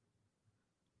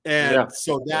 And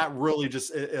so that really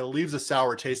just it leaves a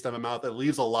sour taste in my mouth. It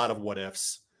leaves a lot of what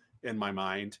ifs in my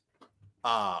mind.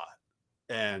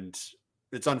 And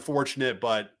it's unfortunate,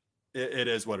 but it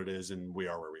is what it is, and we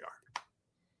are where we are.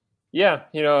 Yeah,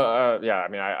 I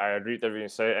mean, I agree with everything you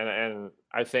say, and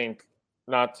I think,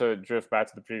 not to drift back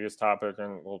to the previous topic,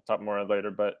 and we'll talk more on it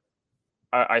later, but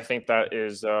I think that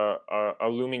is a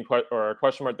looming a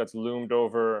question mark that's loomed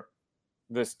over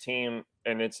this team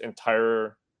and its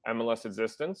entire MLS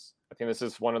existence. I think this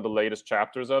is one of the latest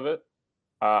chapters of it.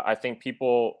 I think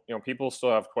people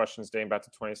still have questions dating back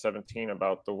to 2017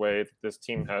 about the way this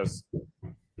team has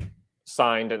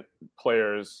signed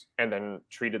players and then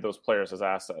treated those players as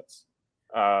assets.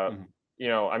 I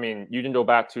mean, you can go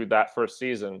back to that first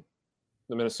season.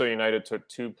 The Minnesota United took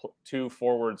two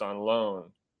forwards on loan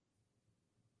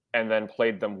and then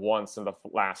played them once in the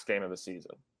last game of the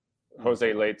season.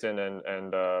 Jose Leighton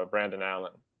and Brandon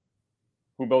Allen,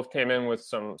 who both came in with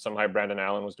some hype. Brandon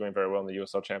Allen was doing very well in the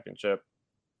USL Championship.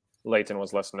 Leighton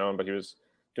was less known, but he was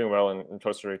doing well in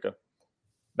Costa Rica.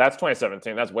 That's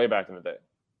 2017. That's way back in the day.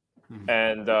 Mm-hmm.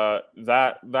 And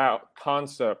that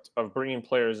concept of bringing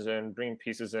players in, bringing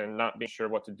pieces in, not being sure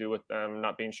what to do with them,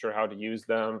 not being sure how to use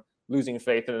them, losing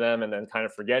faith in them, and then kind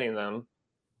of forgetting them,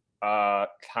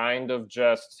 kind of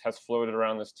just has floated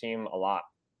around this team a lot.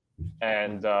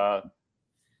 And,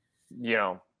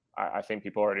 I think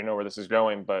people already know where this is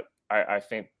going, but I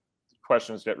think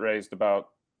questions get raised about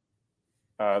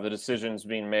the decisions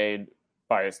being made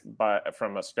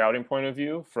from a scouting point of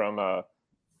view, from a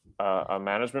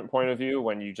management point of view,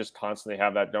 when you just constantly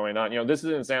have that going on. This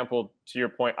is an example, to your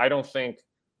point. I don't think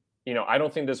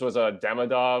this was a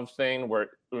Demidov thing where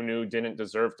Unu didn't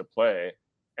deserve to play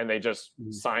and they just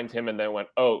signed him and then went,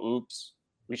 oh, oops,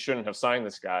 we shouldn't have signed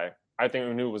this guy. I think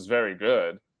Unu was very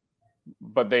good,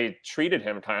 but they treated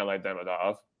him kind of like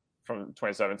Demidov from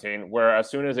 2017, where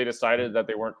as soon as they decided that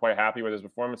they weren't quite happy with his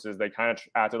performances, they kind of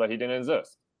acted like he didn't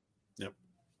exist. Yep.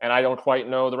 And I don't quite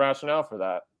know the rationale for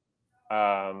that.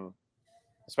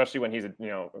 Especially when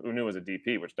Unu was a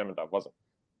DP, which Demidov wasn't.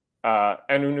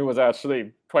 And Unu was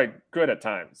actually quite good at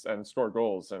times and scored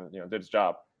goals and did his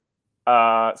job.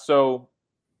 So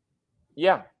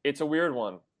yeah, it's a weird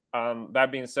one.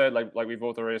 That being said, like we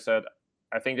both already said,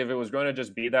 I think if it was going to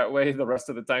just be that way the rest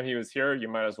of the time he was here, you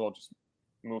might as well just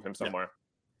move him somewhere.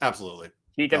 Yeah, absolutely.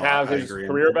 He can have his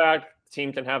career back. The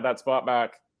team can have that spot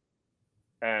back.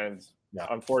 And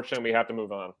unfortunately, we have to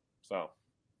move on. So.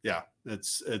 Yeah,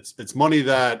 it's money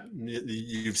that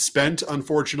you've spent,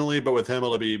 unfortunately, but with him,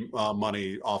 it'll be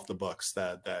money off the books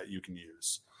that you can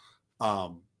use.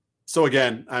 So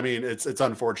again, I mean, it's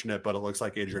unfortunate, but it looks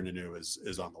like Adrien Hunou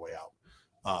is on the way out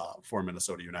for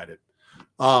Minnesota United.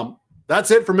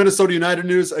 That's it for Minnesota United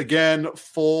news. Again,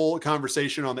 full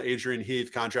conversation on the Adrian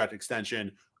Heath contract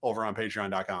extension over on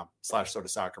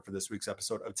patreon.com/SotaSoccer for this week's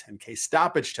episode of 10K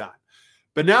Stoppage Time.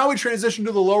 But now we transition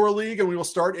to the lower league, and we will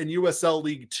start in USL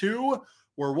League 2,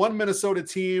 where one Minnesota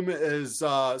team is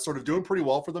sort of doing pretty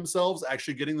well for themselves,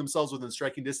 actually getting themselves within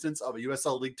striking distance of a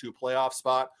USL League 2 playoff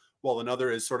spot, while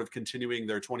another is sort of continuing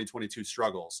their 2022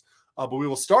 struggles. But we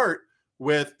will start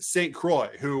with St. Croix,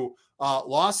 who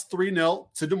lost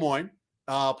 3-0 to Des Moines,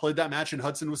 played that match in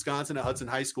Hudson, Wisconsin at Hudson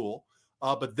High School,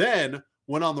 but then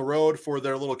went on the road for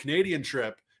their little Canadian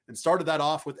trip and started that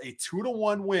off with a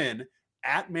 2-1 win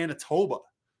at Manitoba.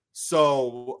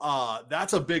 So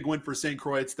that's a big win for St.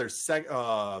 Croix. It's their second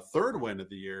win of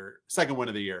the year.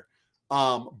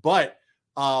 But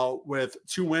with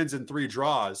 2 wins and 2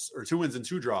 draws,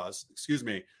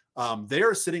 they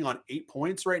are sitting on 8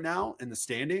 points right now in the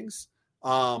standings.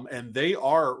 And they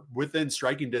are within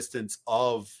striking distance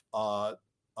of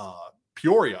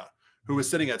Peoria, who is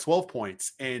sitting at 12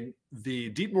 points. And the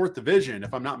Deep North Division,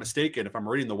 if I'm not mistaken, if I'm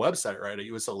reading the website right, at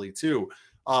USL League 2,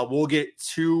 will get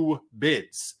 2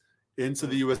 bids into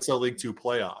the USL League 2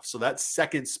 playoffs. So that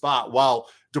second spot, while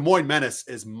Des Moines Menace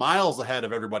is miles ahead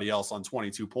of everybody else on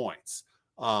 22 points,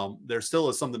 there still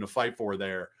is something to fight for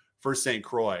there for St.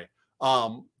 Croix.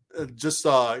 Just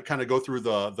kind of go through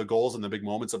the goals and the big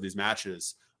moments of these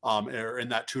matches in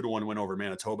that 2-1 win over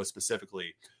Manitoba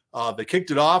specifically. They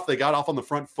kicked it off. They got off on the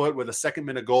front foot with a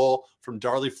second-minute goal from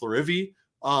Darley Florivi.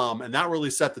 And that really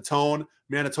set the tone.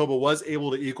 Manitoba was able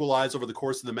to equalize over the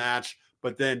course of the match,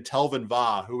 but then Telvin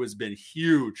Va, who has been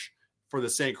huge for the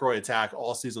St. Croix attack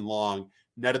all season long,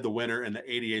 netted the winner in the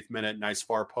 88th minute. Nice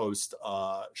far post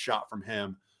shot from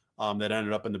him that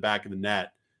ended up in the back of the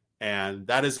net. And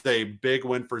that is a big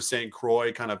win for St.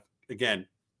 Croix, kind of, again,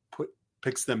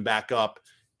 picks them back up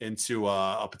into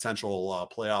a potential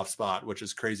playoff spot, which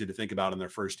is crazy to think about in their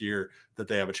first year that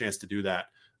they have a chance to do that.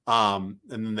 And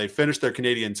then they finished their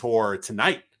Canadian tour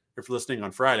tonight, if you're listening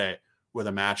on Friday, with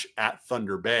a match at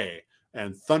Thunder Bay.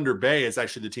 And Thunder Bay is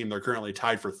actually the team they're currently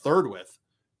tied for third with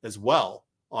as well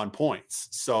on points.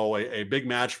 So a big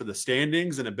match for the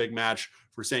standings and a big match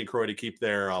for St. Croix to keep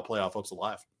their playoff hopes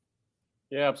alive.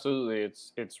 Yeah, absolutely.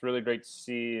 It's really great to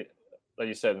see, like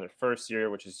you said, in their first year,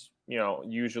 which is,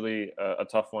 usually a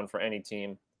tough one for any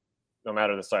team, no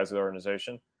matter the size of the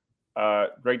organization.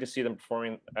 Great to see them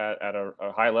performing at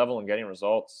a high level and getting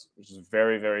results, which is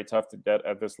very, very tough to get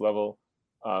at this level.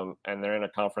 And they're in a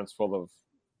conference full of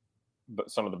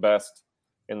some of the best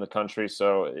in the country.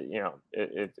 So,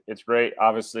 it's great.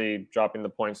 Obviously, dropping the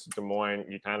points to Des Moines,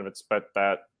 you kind of expect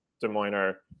that Des Moines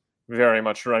are very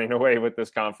much running away with this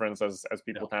conference as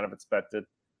people kind of expected.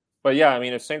 But yeah, I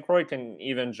mean, if St. Croix can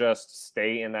even just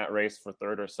stay in that race for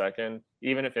third or second,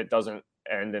 even if it doesn't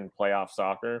end in playoff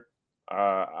soccer,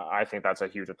 I think that's a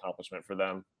huge accomplishment for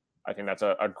them. I think that's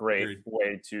a great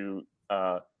way to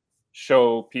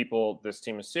show people this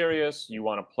team is serious. You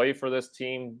want to play for this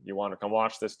team. You want to come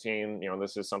watch this team.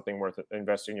 This is something worth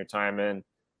investing your time in,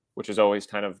 which is always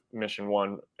kind of mission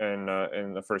one in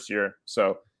the first year.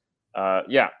 So,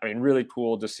 yeah, I mean, really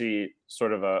cool to see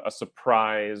sort of a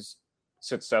surprise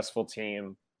successful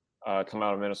team come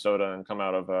out of Minnesota and come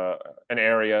out of an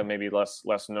area maybe less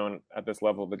known at this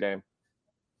level of the game.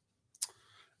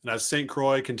 And as St.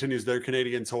 Croix continues their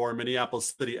Canadian tour,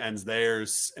 Minneapolis City ends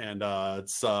theirs, and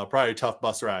it's probably a tough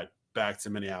bus ride back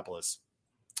to Minneapolis.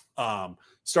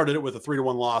 Started it with a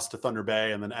 3-1 loss to Thunder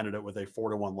Bay and then ended it with a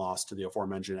 4-1 loss to the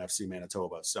aforementioned FC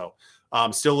Manitoba. So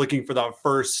still looking for that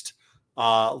first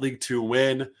League Two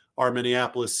win are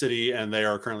Minneapolis City, and they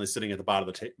are currently sitting at the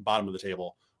bottom of the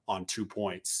table on 2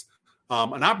 points.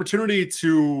 An opportunity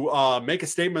to make a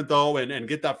statement, though, and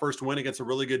get that first win against a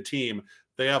really good team.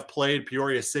 They have played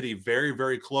Peoria City very,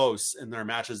 very close in their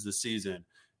matches this season,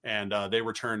 and they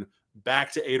return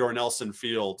back to Ador Nelson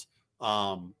Field.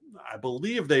 I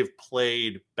believe they've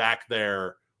played back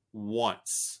there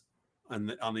once on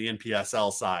the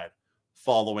NPSL side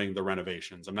following the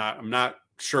renovations. I'm not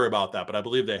sure about that, but I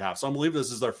believe they have. So I believe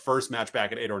this is their first match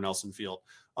back at Ador Nelson Field.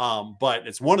 But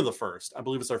it's one of the first. I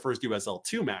believe it's their first USL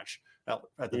 2 match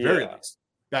at the very least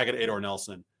back at Ador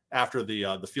Nelson after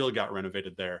the field got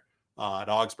renovated there at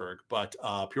Augsburg. But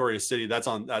Peoria City, that's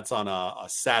on a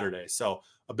Saturday. So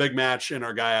a big match, and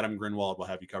our guy Adam Grinwald will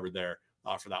have you covered there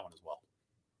for that one as well.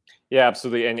 Yeah,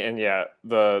 absolutely, and yeah,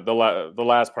 the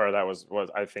last part of that was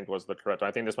I think was the correct one.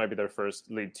 I think this might be their first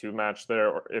League Two match there,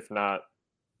 or if not,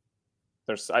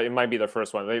 it might be their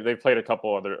first one. They've played a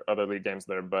couple other league games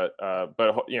there, but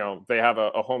you know, they have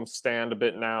a home stand a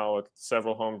bit now, with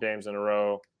several home games in a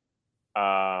row.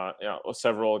 You know,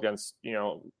 several against, you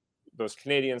know, those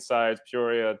Canadian sides,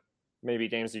 Peoria, maybe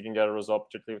games you can get a result,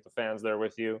 particularly with the fans there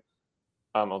with you.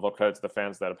 Although credit to the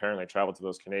fans that apparently traveled to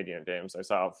those Canadian games. I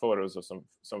saw photos of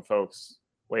some folks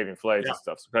waving flags and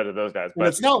stuff. So credit to those guys. But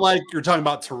it's not like you're talking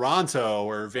about Toronto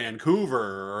or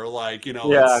Vancouver or like, you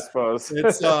know, I suppose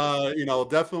it's you know,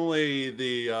 definitely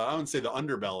the I wouldn't say the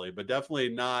underbelly, but definitely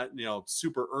not, you know,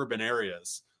 super urban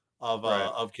areas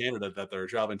of Canada that they're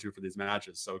traveling to for these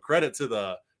matches. So credit to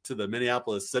the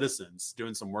Minneapolis citizens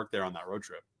doing some work there on that road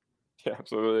trip. Yeah,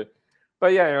 absolutely.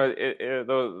 But yeah, you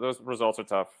know, those results are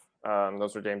tough.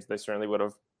 Those are games they certainly would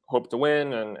have hoped to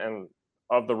win, and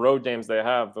of the road games they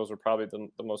have, those are probably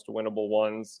the most winnable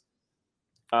ones.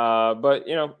 But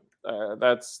you know,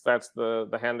 that's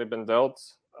the hand they've been dealt,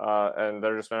 and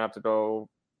they're just gonna have to go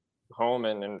home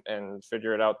and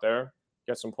figure it out there,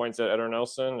 get some points at Ador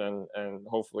Nelson, and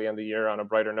hopefully end the year on a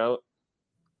brighter note.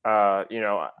 You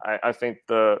know, I think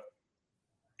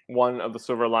one of the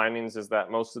silver linings is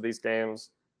that most of these games,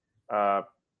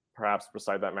 perhaps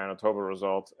beside that Manitoba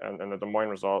result and the Des Moines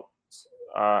result,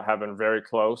 have been very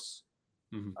close.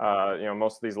 Mm-hmm. You know,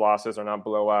 most of these losses are not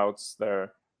blowouts.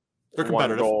 They're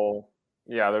competitive. One goal.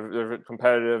 Yeah, they're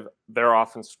competitive. They're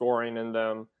often scoring in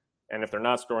them, and if they're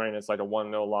not scoring, it's like a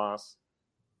 1-0 loss.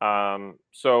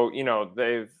 So you know,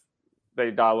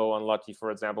 they got a little unlucky,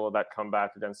 for example, of that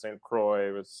comeback against St.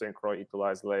 Croix, with St. Croix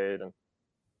equalized late,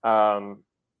 and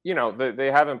you know, they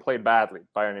haven't played badly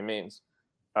by any means.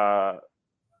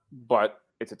 But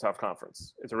it's a tough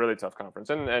conference. It's a really tough conference.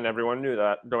 And everyone knew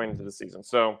that going into the season.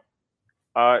 So,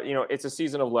 you know, it's a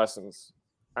season of lessons,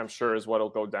 I'm sure, is what it'll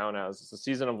go down as. It's a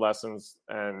season of lessons.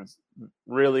 And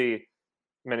really,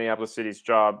 Minneapolis City's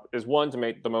job is, one, to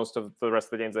make the most of the rest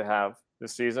of the games they have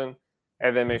this season,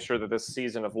 and then make sure that this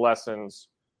season of lessons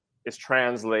is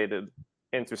translated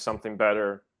into something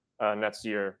better next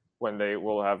year, when they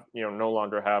will have, you know, no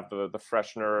longer have the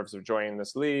fresh nerves of joining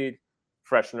this league,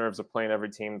 fresh nerves of playing every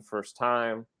team the first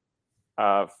time,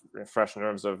 fresh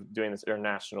nerves of doing this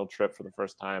international trip for the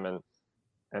first time. And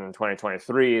in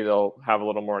 2023, they'll have a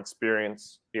little more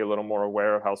experience, be a little more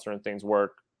aware of how certain things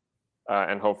work,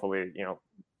 and hopefully, you know,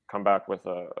 come back with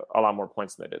a lot more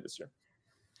points than they did this year.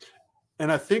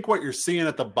 And I think what you're seeing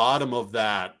at the bottom of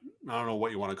that, I don't know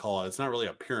what you want to call it, it's not really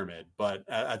a pyramid, but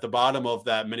at the bottom of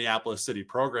that Minneapolis City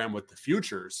program with the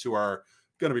Futures, who are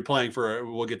going to be playing for,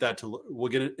 we'll get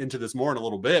into this more in a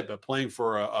little bit, but playing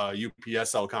for a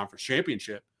UPSL conference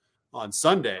championship on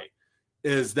Sunday,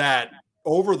 is that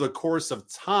over the course of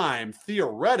time,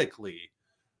 theoretically,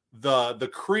 the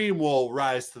cream will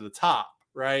rise to the top,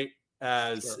 right?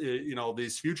 As sure. You know,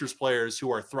 these Futures players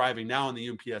who are thriving now in the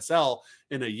UPSL,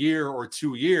 in a year or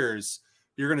 2 years,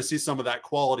 you're going to see some of that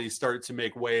quality start to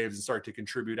make waves and start to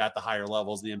contribute at the higher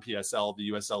levels, the NPSL, the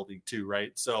USL League 2,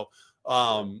 right? So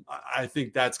I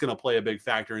think that's going to play a big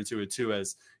factor into it too,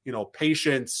 as, you know,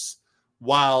 patience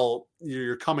while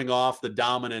you're coming off the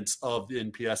dominance of the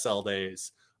NPSL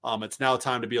days. It's now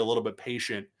time to be a little bit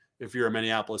patient if you're a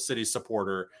Minneapolis City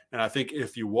supporter. And I think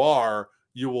if you are,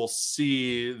 you will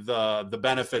see the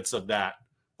benefits of that,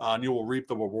 and you will reap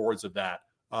the rewards of that,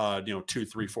 you know, 2,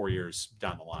 3, 4 years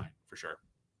down the line, for sure.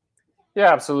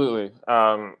 Yeah, absolutely.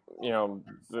 You know,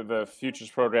 the Futures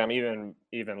program, even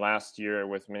last year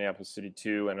with Minneapolis City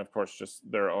 2, and of course just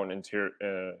their own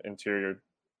interior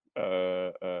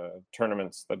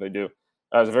tournaments that they do,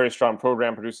 is a very strong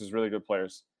program, produces really good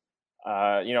players.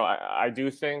 You know, I do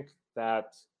think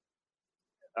that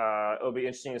it'll be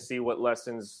interesting to see what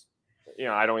lessons.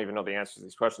 I don't even know the answers to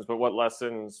these questions, but what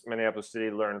lessons Minneapolis City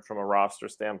learned from a roster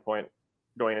standpoint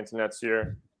going into next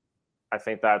year. I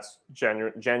think that's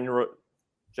generally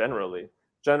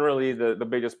the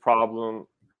biggest problem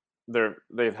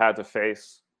they've had to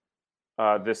face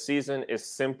this season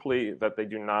is simply that they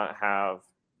do not have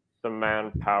the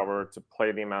manpower to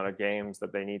play the amount of games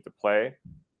that they need to play,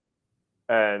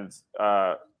 and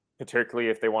particularly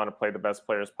if they want to play the best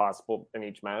players possible in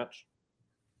each match.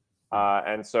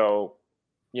 And so,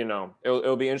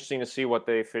 it'll be interesting to see what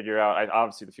they figure out.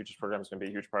 Obviously, the Futures program is going to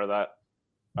be a huge part of that,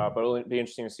 but it'll be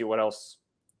interesting to see what else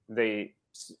they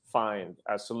find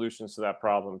as solutions to that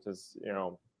problem. Because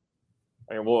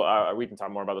we can talk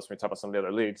more about this when we talk about some of the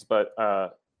other leagues, but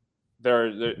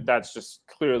that's just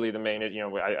clearly the main.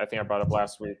 I think I brought up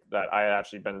last week that I had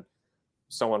actually been.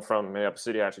 Someone from Minneapolis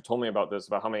City actually told me about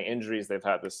how many injuries they've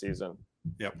had this season.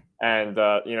 Yep. And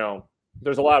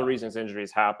there's a lot of reasons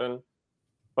injuries happen,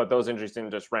 but those injuries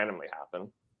didn't just randomly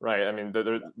happen, right? I mean,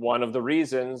 one of the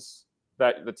reasons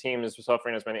that the team is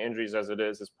suffering as many injuries as it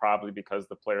is probably because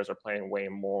the players are playing way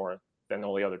more than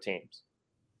all the other teams.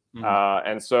 Mm-hmm.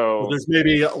 And so there's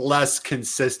maybe less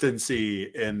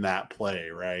consistency in that play,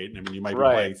 right? I mean, you might be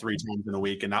playing 3 times in a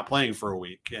week and not playing for a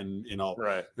week. And,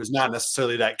 there's not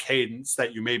necessarily that cadence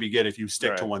that you maybe get if you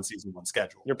stick to one season, one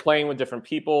schedule. You're playing with different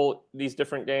people, these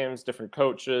different games, different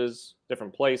coaches,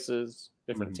 different places,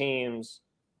 different teams.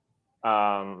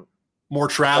 More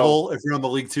travel if you're on the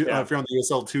League Two, if you're on the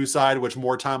USL 2 side, which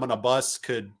more time on a bus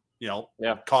could,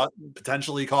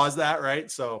 potentially cause that,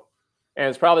 right? So. And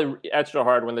it's probably extra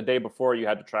hard when the day before you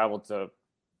had to travel to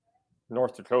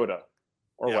North Dakota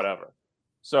or whatever.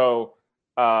 So,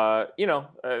 that's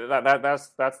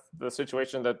the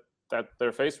situation that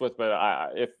they're faced with.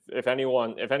 But if any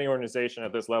organization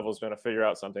at this level is going to figure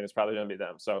out something, it's probably going to be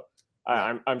them. So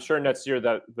I'm sure next year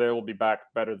that they will be back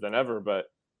better than ever. But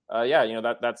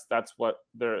that's what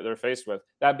they're faced with.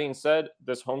 That being said,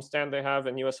 this homestand they have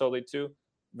in USL League 2,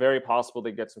 very possible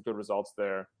they get some good results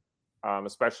there.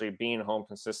 Especially being home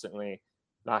consistently,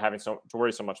 not having to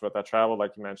worry so much about that travel,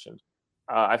 like you mentioned.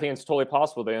 I think it's totally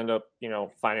possible they end up,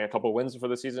 finding a couple of wins before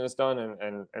the season is done,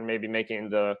 and maybe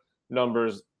making the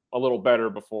numbers a little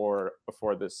better before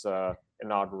this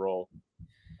inaugural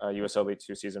USL League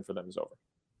 2 season for them is over.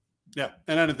 Yeah,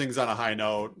 and ending things on a high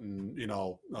note, and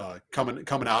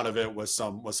coming out of it with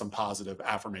some positive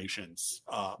affirmations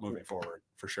moving forward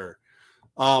for sure.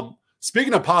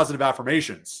 Speaking of positive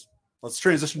affirmations. Let's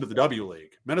transition to the W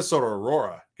League. Minnesota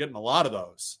Aurora, getting a lot of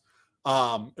those.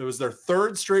 It was their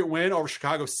 3rd straight win over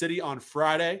Chicago City on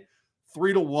Friday,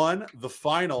 3-1, the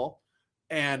final.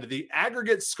 And the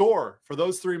aggregate score for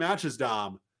those 3 matches,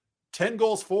 Dom, 10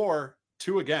 goals for,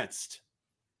 2 against.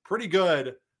 Pretty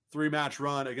good 3-match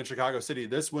run against Chicago City.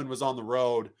 This win was on the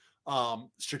road.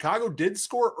 Chicago did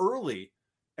score early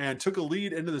and took a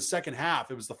lead into the second half.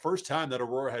 It was the first time that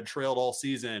Aurora had trailed all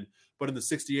season. But in the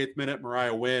 68th minute,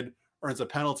 Mariah Wynn earns a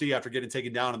penalty after getting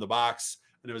taken down in the box.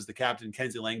 And it was the captain,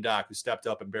 Kenzie Langdock, who stepped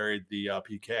up and buried the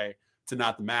PK to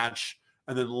knot the match.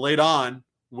 And then late on,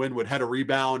 Wynn would head a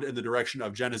rebound in the direction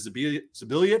of Jenna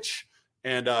Zabilic,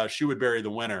 and she would bury the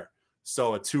winner.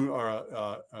 So and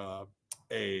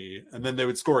then they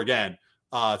would score again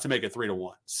to make it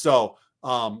 3-1. So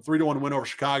 3-1 win over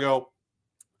Chicago.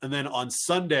 And then on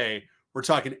Sunday, we're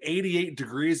talking 88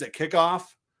 degrees at kickoff,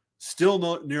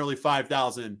 still nearly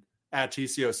 5,000 at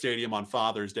TCO Stadium on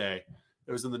Father's Day.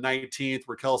 It was in the 19th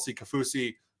where Kelsey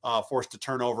Kafusi forced a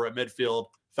turnover at midfield,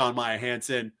 found Maya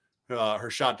Hansen. Her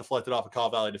shot deflected off a Call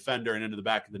Valley defender and into the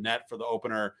back of the net for the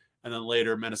opener. And then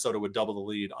later, Minnesota would double the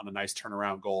lead on a nice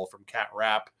turnaround goal from Kat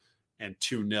Rapp, and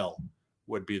 2-0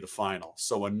 would be the final.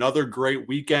 So another great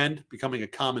weekend, becoming a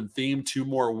common theme, 2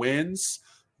 more wins,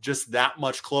 just that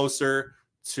much closer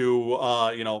to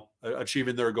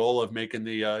achieving their goal of making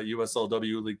the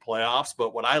USLW League playoffs.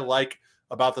 But what I like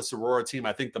about the Aurora team,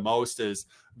 I think the most, is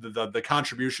the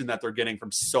contribution that they're getting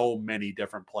from so many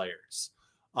different players.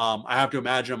 I have to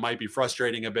imagine it might be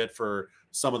frustrating a bit for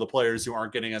some of the players who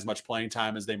aren't getting as much playing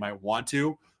time as they might want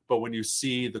to. But when you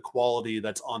see the quality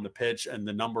that's on the pitch and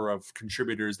the number of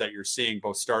contributors that you're seeing,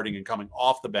 both starting and coming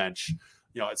off the bench,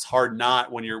 it's hard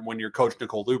not, when you're Coach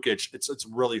Nicole Lukic, it's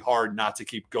really hard not to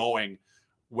keep going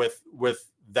with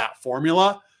that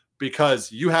formula,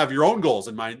 because you have your own goals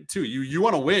in mind too. You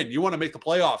want to win, you want to make the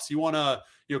playoffs, you want to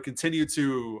continue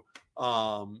to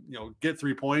get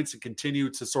 3 points and continue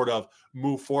to sort of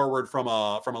move forward from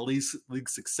a league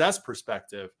success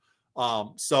perspective.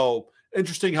 So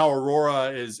interesting how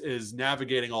Aurora is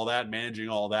navigating all that, managing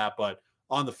all that, but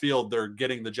on the field they're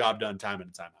getting the job done time in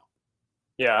and time out.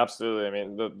 Yeah, absolutely. I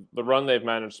mean, the run they've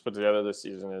managed to put together this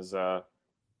season is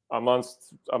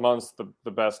amongst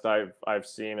the best I've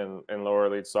seen in lower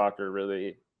elite soccer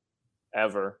really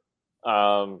ever,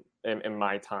 in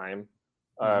my time,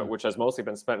 Mhm. which has mostly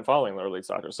been spent following lower league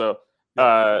soccer. So,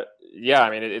 Yep. yeah, I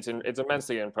mean, it's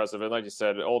immensely impressive, and like you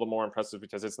said, all the more impressive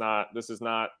because this is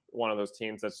not one of those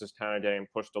teams that's just kind of getting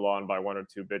pushed along by one or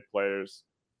two big players.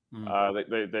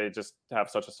 Mhm. They just have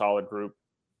such a solid group.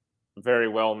 Very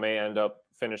well may end up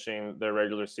finishing their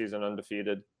regular season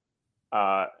undefeated,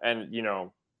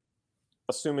 and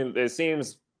assuming it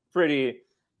seems pretty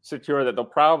secure that they'll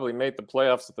probably make the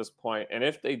playoffs at this point. And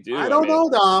if they I do, I don't mean, know,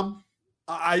 Dom.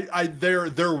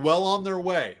 They're well on their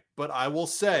way, but I will yeah,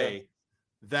 say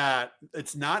that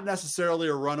it's not necessarily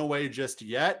a runaway just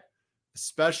yet,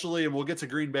 especially, and we'll get to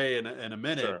Green Bay in a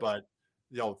minute, sure. but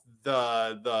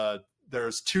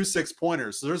there's 2 6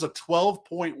 pointers. So there's a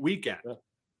 12-point weekend Yeah.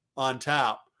 on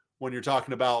tap when you're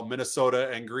talking about Minnesota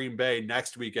and Green Bay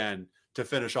next weekend to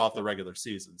finish off the regular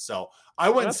season. So I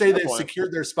wouldn't That's a say fair they've point.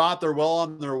 secured their spot. They're well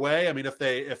on their way. I mean, if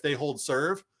they hold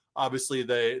serve, obviously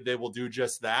they will do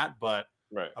just that, but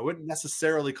Right. I wouldn't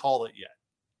necessarily call it yet.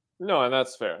 No, and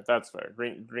that's fair. That's fair.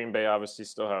 Green Bay obviously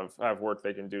still have work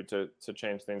they can do to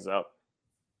change things up.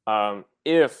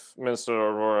 If Minnesota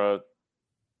Aurora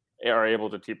are able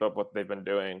to keep up what they've been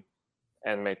doing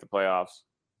and make the playoffs,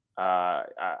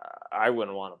 I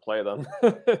wouldn't want to play them.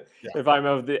 Yeah. If I'm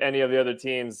of any of the other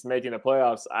teams making the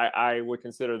playoffs, I would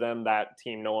consider them that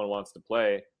team no one wants to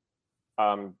play.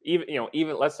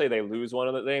 Even let's say they lose one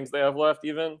of the games they have left,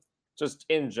 even just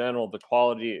in general, the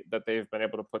quality that they've been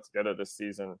able to put together this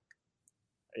season,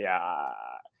 yeah,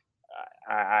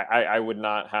 I would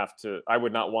not have to. I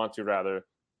would not want to rather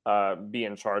be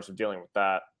in charge of dealing with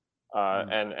that.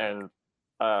 Mhm. And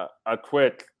a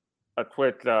quick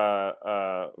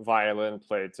violin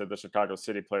play to the Chicago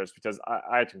City players because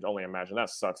I can only imagine that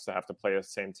sucks to have to play the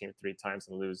same team 3 times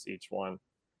and lose each one.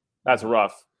 That's Mhm.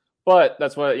 rough. But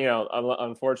that's what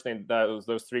unfortunately,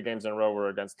 those 3 games in a row were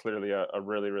against clearly a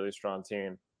really really strong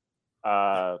team.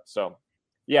 Yeah. So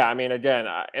yeah, I mean, again,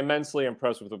 immensely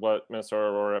impressed with what Minnesota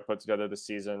Aurora put together this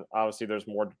season. Obviously, there's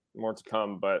more to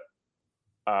come, but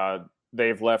uh,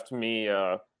 they've left me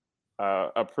a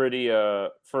pretty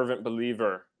fervent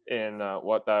believer in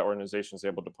what that organization is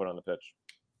able to put on the pitch.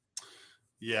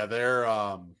 Yeah,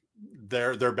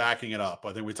 they're backing it up.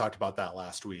 I think we talked about that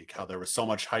last week, how there was so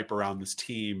much hype around this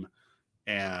team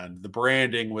and the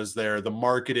branding was there, the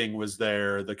marketing was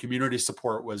there, the community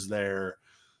support was there,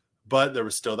 but there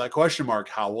was still that question mark.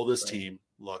 How will this Right, team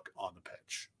look on the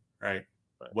pitch? Right?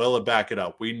 right. Will it back it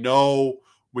up? We know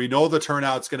the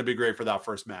turnout's going to be great for that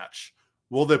first match.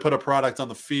 Will they put a product on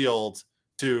the field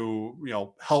to,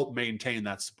 help maintain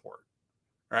that support?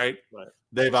 Right? Right.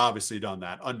 They've obviously done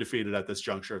that, undefeated at this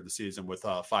juncture of the season with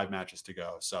 5 matches to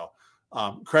go. So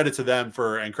credit to them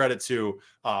and credit to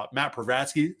Matt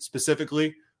Pravatsky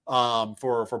specifically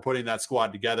for putting that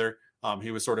squad together.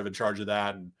 He was sort of in charge of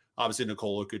that, and obviously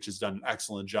Nikola Lukic has done an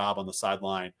excellent job on the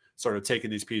sideline, sort of taking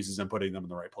these pieces and putting them in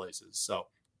the right places. So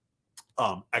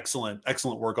excellent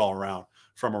work all around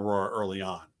from Aurora early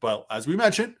on. But as we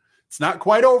mentioned, it's not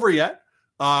quite over yet.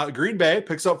 Green Bay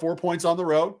picks up 4 points on the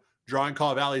road, drawing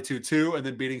Caw Valley 2-2, and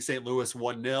then beating St. Louis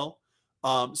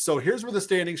 1-0. So here's where the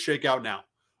standings shake out now.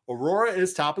 Aurora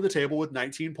is top of the table with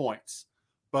 19 points,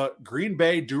 but Green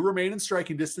Bay do remain in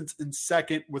striking distance in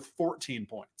second with 14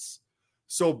 points.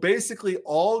 So basically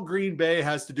all Green Bay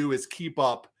has to do is keep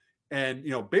up and,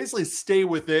 basically stay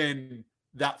within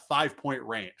that 5-point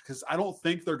range, because I don't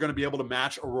think they're going to be able to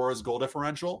match Aurora's goal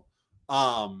differential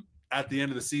at the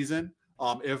end of the season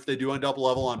if they do end up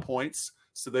level on points.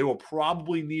 So they will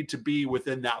probably need to be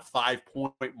within that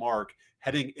 5-point mark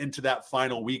heading into that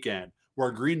final weekend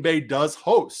where Green Bay does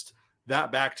host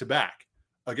that back-to-back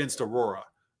against Aurora.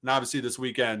 And obviously this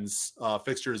weekend's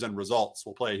fixtures and results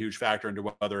will play a huge factor into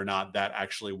whether or not that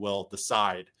actually will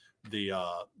decide the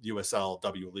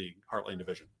USLW League Heartland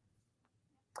Division.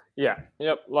 Yeah.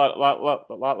 Yep. A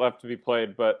lot left to be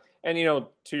played, but to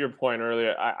your point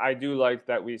earlier, I do like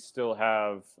that we still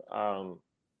have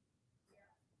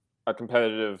a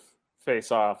competitive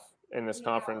face-off in this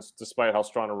conference, despite how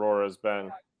strong Aurora has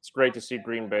been. It's great to see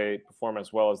Green Bay perform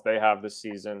as well as they have this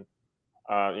season.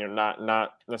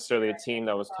 Not necessarily a team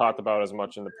that was talked about as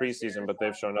much in the preseason, but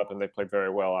they've shown up and they played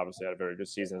very well. Obviously, had a very good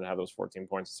season to have those 14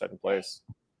 points in second place.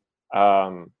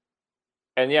 And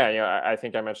yeah, I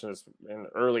think I mentioned this in the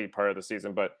early part of the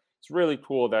season, but it's really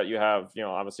cool that you have,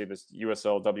 obviously this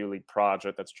USLW League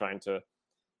project that's trying to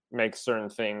make certain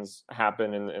things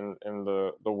happen in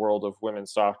the world of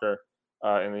women's soccer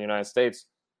in the United States.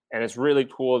 And it's really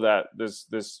cool that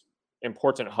this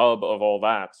important hub of all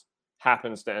that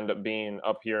happens to end up being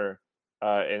up here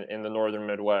in the northern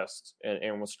Midwest,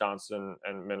 in Wisconsin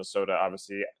and Minnesota.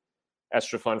 Obviously,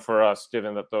 extra fun for us,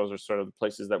 given that those are sort of the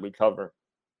places that we cover.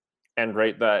 And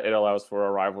great that it allows for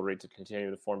a rivalry to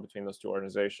continue to form between those two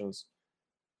organizations.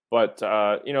 But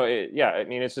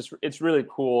it's really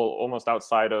cool, almost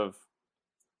outside of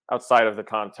the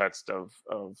context of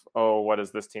oh, what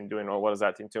is this team doing or what is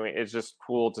that team doing. It's just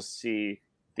cool to see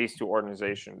these two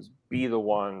organizations be the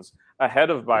ones ahead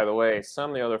of, by the way,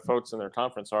 some of the other folks in their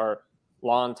conference are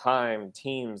long-time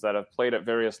teams that have played at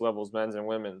various levels, men's and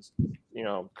women's.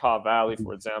 Kaw Valley,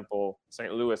 for example,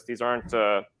 St. Louis. These aren't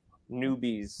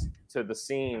newbies to the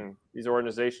scene. These are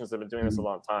organizations that have been doing this a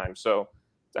long time. So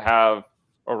to have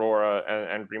Aurora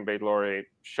and Green Bay Glory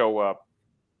show up,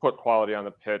 put quality on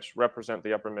the pitch, represent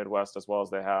the upper Midwest as well as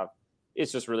they have,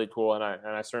 it's just really cool. And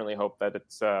I certainly hope that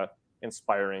it's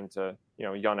inspiring to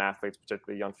young athletes,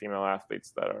 particularly young female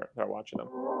athletes that are watching them.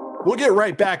 We'll get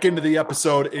right back into the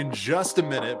episode in just a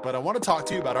minute, but I want to talk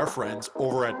to you about our friends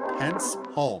over at Pence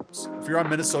Homes. If you're on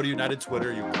Minnesota United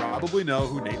Twitter, you probably know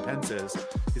who Nate Pence is.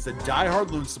 He's a diehard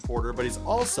Loons supporter, but he's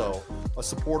also a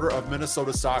supporter of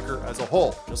Minnesota soccer as a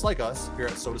whole, just like us here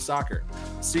at Soda Soccer.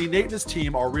 See, Nate and his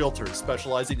team are realtors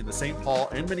specializing in the St. Paul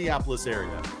and Minneapolis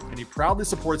area, and he proudly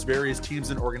supports various teams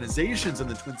and organizations in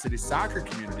the Twin Cities soccer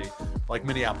community, like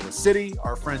Minneapolis City,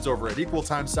 our friends over at Equal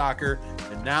Time Soccer,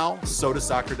 and now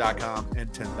SodaSoccer.com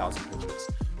and 10,000 Pitches.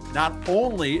 Not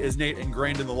only is Nate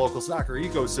ingrained in the local soccer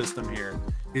ecosystem here,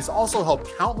 he's also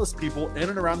helped countless people in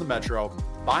and around the metro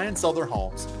buy and sell their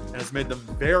homes and has made them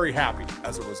very happy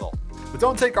as a result. But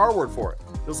don't take our word for it.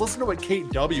 Just listen to what Kate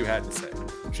W. had to say.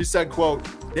 She said, quote,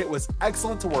 "Nate was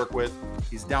excellent to work with.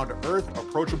 He's down to earth,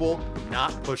 approachable,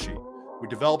 not pushy. We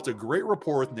developed a great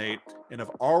rapport with Nate and have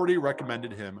already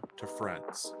recommended him to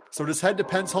friends." So just head to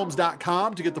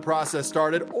pencehomes.com to get the process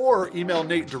started, or email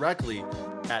Nate directly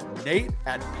at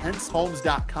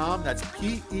nate@pencehomes.com. That's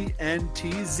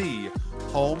PENTZ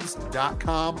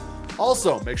homes.com.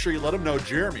 Also, make sure you let him know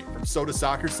Jeremy from Soda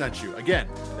Soccer sent you. Again,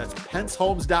 that's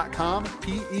pencehomes.com,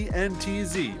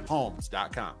 PENTZ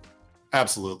homes.com.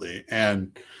 Absolutely.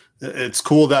 And it's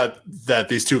cool that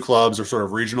these two clubs are sort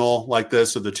of regional like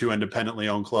this, so the two independently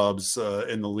owned clubs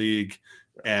in the league,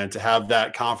 and to have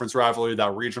that conference rivalry,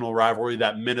 that regional rivalry,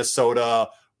 that Minnesota,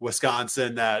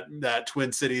 Wisconsin, that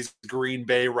Twin Cities, Green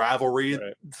Bay rivalry,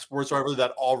 right, sports rivalry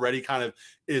that already kind of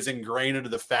is ingrained into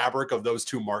the fabric of those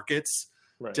two markets.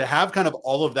 Right. To have kind of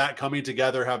all of that coming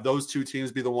together, have those two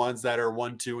teams be the ones that are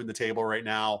 1-2 in the table right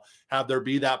now, have there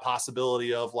be that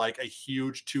possibility of like a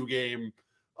huge 2-game,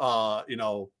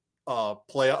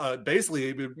 play. Basically,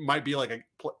 it might be like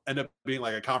end up being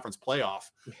like a conference playoff.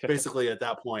 Basically, at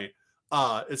that point,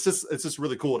 it's just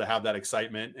really cool to have that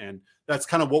excitement, and that's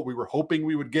kind of what we were hoping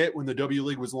we would get when the W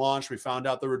League was launched. We found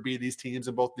out there would be these teams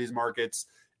in both these markets,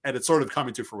 and it's sort of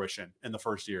coming to fruition in the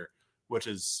first year, which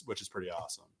is pretty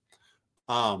awesome.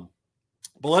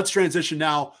 But let's transition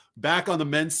now back on the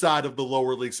men's side of the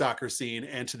lower league soccer scene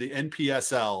and to the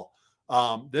NPSL.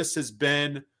 This has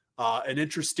been an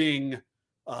interesting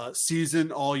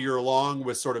season all year long,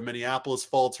 with sort of Minneapolis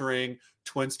faltering.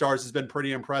 Twin Stars has been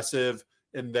pretty impressive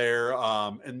in their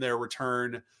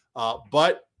return,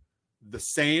 but the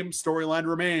same storyline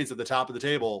remains at the top of the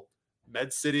table: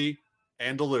 Med City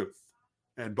and Duluth,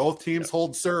 and both teams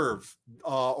hold serve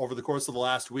over the course of the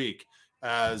last week.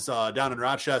 As down in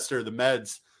Rochester, the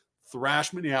Meds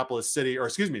thrashed Minneapolis City, or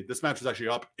excuse me, this match was actually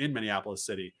up in Minneapolis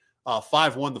City.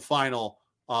 5-1 the final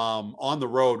on the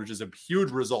road, which is a huge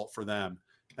result for them.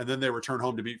 And then they return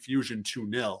home to beat Fusion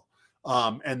 2-0.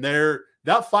 And that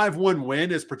 5-1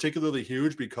 win is particularly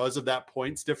huge because of that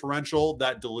points differential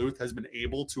that Duluth has been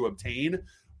able to obtain.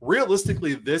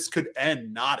 Realistically, this could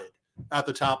end knotted at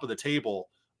the top of the table.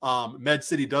 Med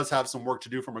City does have some work to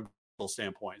do from a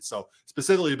standpoint, so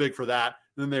specifically big for that.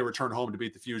 And then they return home to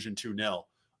beat the Fusion 2-0.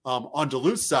 On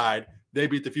Duluth's side, they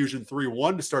beat the Fusion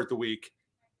 3-1 to start the week,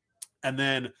 and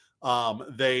then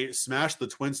they smashed the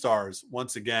Twin Stars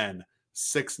once again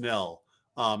 6-0.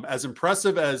 As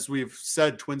impressive as we've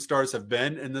said Twin Stars have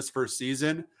been in this first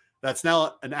season, that's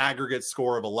now an aggregate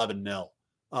score of 11-0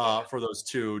 for those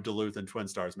two Duluth and Twin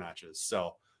Stars matches.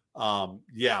 So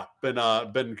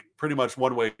been pretty much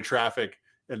one-way traffic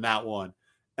in that one.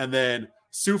 And then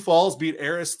Sioux Falls beat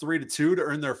Eris 3-2 to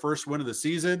earn their first win of the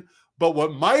season. But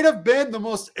what might have been the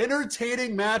most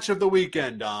entertaining match of the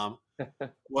weekend, Dom,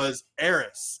 was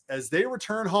Eris as they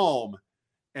return home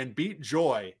and beat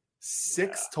Joy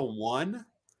 6-1.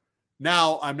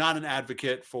 Now, I'm not an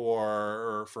advocate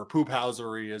for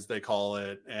poophousery, as they call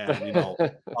it,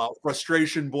 and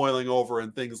frustration boiling over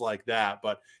and things like that.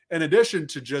 But in addition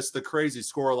to just the crazy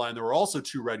scoreline, there were also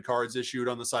 2 red cards issued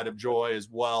on the side of Joy as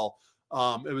well.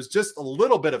 It was just a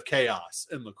little bit of chaos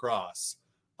in lacrosse,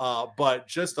 but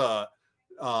just I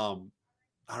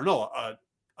don't know,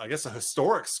 I guess a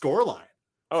historic scoreline.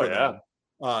 Oh yeah,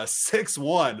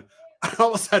 6-1. I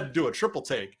almost had to do a triple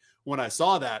take when I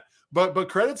saw that. But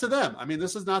credit to them. I mean,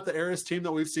 this is not the Aris team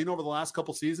that we've seen over the last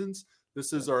couple seasons.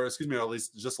 This is, or at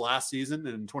least just last season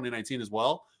in 2019 as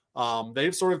well.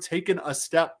 They've sort of taken a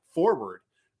step forward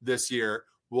this year.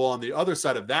 Well, on the other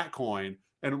side of that coin,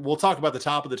 and we'll talk about the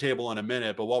top of the table in a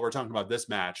minute, but while we're talking about this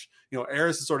match,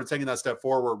 Aris is sort of taking that step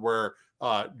forward where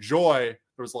Joy,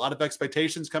 there was a lot of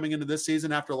expectations coming into this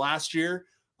season after last year,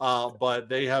 but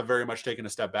they have very much taken a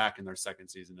step back in their second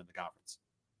season in the conference.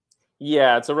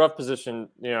 Yeah, it's a rough position,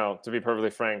 to be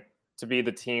perfectly frank, to be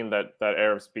the team that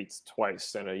Aris beats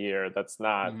twice in a year. That's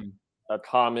not a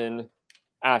common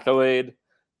accolade.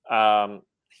 I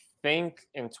think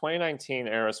in 2019,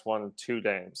 Aris won 2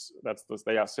 games.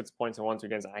 They got 6 points and won 2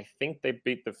 games. I think they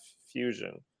beat the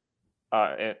Fusion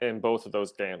in both of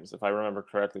those games, if I remember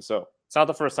correctly. So it's not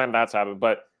the first time that's happened,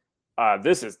 but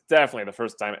this is definitely the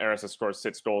first time Aris has scored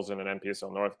 6 goals in an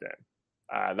NPSL North game.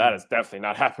 That has definitely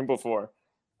not happened before.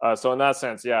 So in that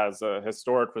sense, yeah, it's a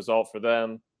historic result for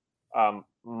them.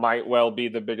 Might well be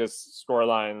the biggest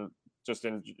scoreline just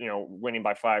in, winning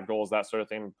by 5 goals, that sort of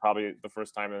thing. Probably the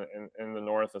first time in the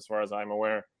North, as far as I'm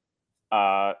aware.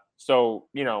 So,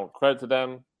 credit to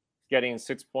them. Getting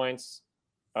 6 points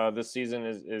this season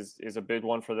is a big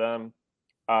one for them.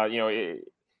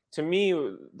 To me,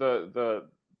 the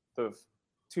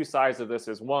 2 sides of this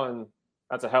is, 1,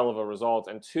 that's a hell of a result.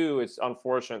 And 2, it's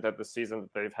unfortunate that the season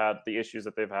that they've had, the issues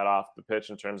that they've had off the pitch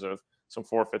in terms of some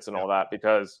forfeits and all that,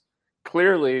 because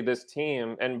clearly this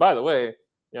team, and by the way,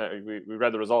 we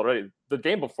read the result already. The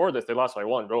game before this, they lost by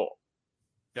 1 goal.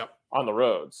 Yep. On the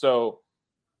road. So,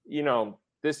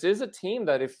 this is a team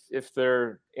that if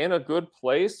they're in a good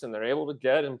place and they're able to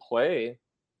get and play,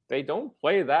 they don't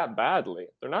play that badly.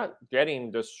 They're not getting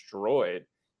destroyed.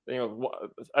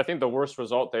 I think the worst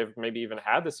result they've maybe even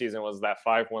had this season was that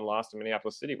 5-1 loss to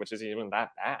Minneapolis City, which isn't even that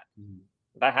bad.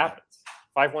 That happens.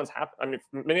 5-1's happen. I mean,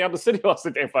 Minneapolis City lost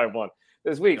the game 5-1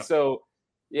 this week. Yeah. So,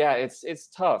 yeah, it's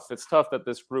tough. It's tough that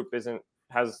this group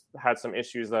has had some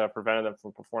issues that have prevented them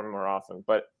from performing more often.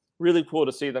 But really cool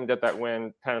to see them get that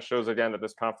win. Kind of shows again that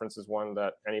this conference is one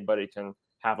that anybody can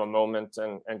have a moment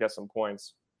and get some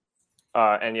points.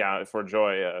 And yeah, for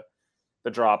Joy, the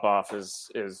drop off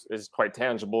is quite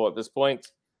tangible at this point.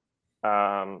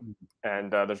 And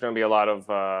there's going to be a lot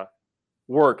of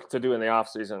work to do in the off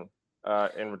season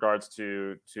in regards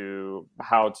to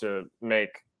how to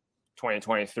make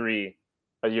 2023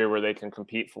 a year where they can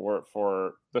compete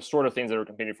for the sort of things they were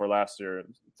competing for last year,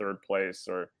 3rd place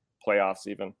or playoffs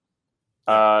even.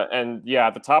 And yeah,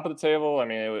 at the top of the table, I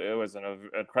mean, it was an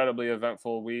incredibly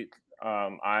eventful week.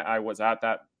 I was at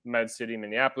that Med City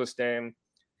Minneapolis game.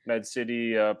 Med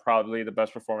City, probably the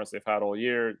best performance they've had all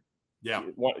year. Yeah.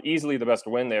 Easily the best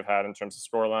win they've had in terms of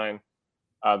scoreline.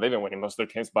 They've been winning most of their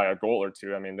games by a goal or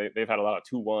 2. I mean, they've had a lot of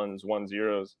 2-1s,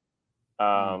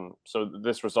 1-0s. So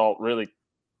this result really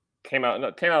came out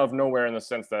of nowhere in the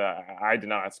sense that I did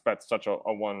not expect such a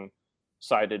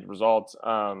one-sided result.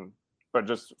 But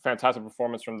just fantastic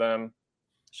performance from them.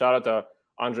 Shout out to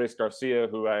Andres Garcia,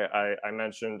 who I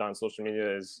mentioned on social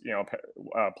media, is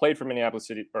played for Minneapolis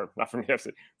City, or not for Minneapolis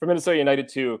City, for Minnesota United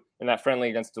 2 in that friendly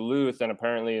against Duluth, and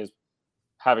apparently is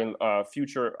having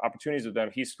future opportunities with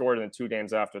them. He scored in the 2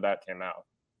 games after that came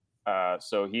out,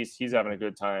 so he's having a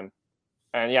good time.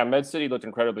 And yeah, Med City looked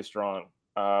incredibly strong,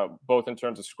 both in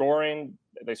terms of scoring.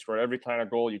 They scored every kind of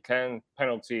goal you can,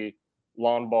 penalty,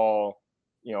 long ball,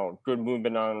 good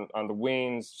movement on the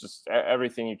wings, just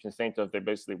everything you can think of. They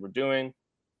basically were doing.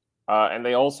 And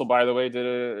they also, by the way, did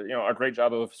a great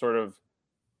job of sort of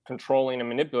controlling and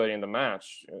manipulating the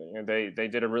match. They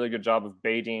did a really good job of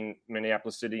baiting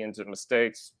Minneapolis City into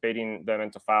mistakes, baiting them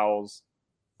into fouls.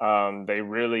 They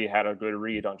really had a good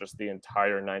read on just the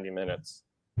entire 90 minutes.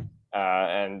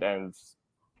 And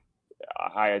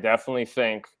I definitely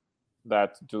think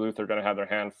that Duluth are going to have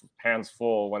their hands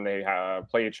full when they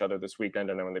play each other this weekend,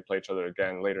 and then when they play each other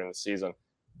again later in the season.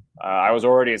 I was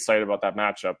already excited about that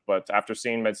matchup, but after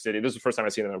seeing Med City, this is the first time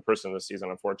I've seen them in person this season,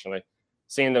 unfortunately.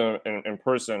 Seeing them in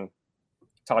person,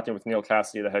 talking with Neil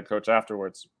Cassidy, the head coach,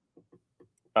 afterwards,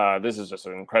 this is just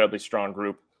an incredibly strong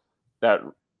group that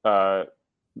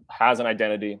has an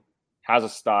identity, has a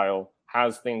style,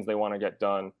 has things they want to get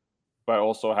done, but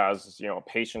also has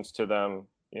patience to them.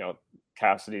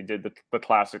 Cassidy did the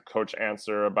classic coach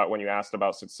answer about when you asked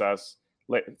about success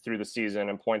through the season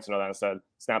and points and all that, and said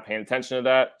it's not paying attention to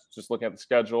that, just looking at the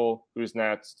schedule, who's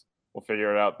next, we'll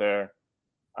figure it out there.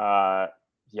 I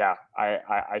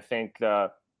think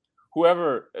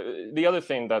whoever, the other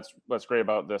thing that's great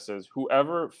about this is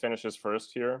whoever finishes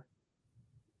first here,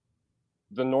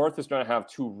 the North is going to have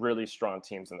two really strong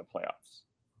teams in the playoffs.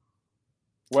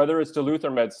 Whether it's Duluth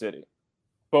or Med City,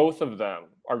 both of them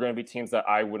are going to be teams that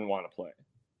I wouldn't want to play.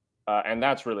 And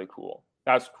that's really cool.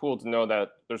 That's cool to know that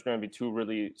there's going to be two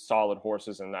really solid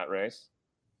horses in that race.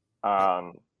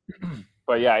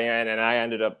 But yeah, and I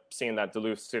ended up seeing that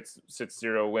Duluth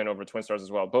 6-0 win over Twin Stars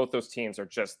as well. Both those teams are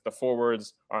just, the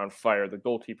forwards are on fire. The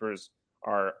goalkeepers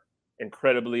are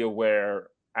incredibly aware,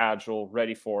 agile,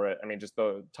 ready for it. I mean, just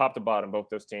the top to bottom, both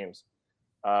those teams.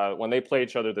 When they play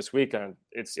each other this weekend,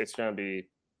 it's going to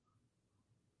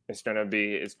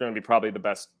be probably the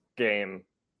best game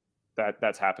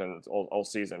that's happened all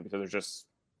season, because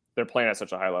they're playing at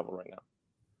such a high level right now.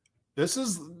 This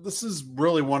is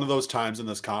really one of those times in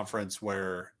this conference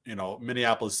where,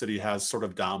 Minneapolis City has sort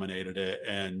of dominated it,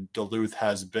 and Duluth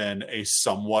has been a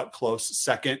somewhat close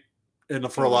second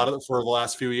for the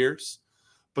last few years.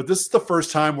 But this is the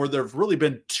first time where there've really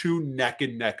been two neck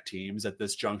and neck teams at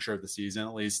this juncture of the season,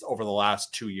 at least over the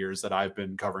last 2 years that I've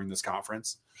been covering this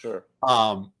conference. Sure.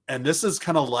 And this is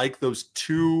kind of like those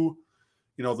two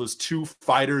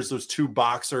fighters, those two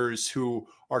boxers who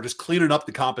are just cleaning up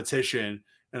the competition.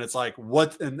 And it's like,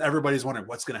 and everybody's wondering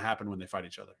what's going to happen when they fight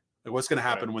each other. Like, what's going to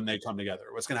happen when they come together?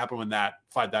 What's going to happen when that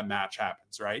match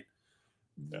happens, right?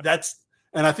 Yeah.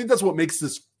 And I think that's what makes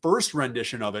this first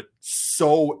rendition of it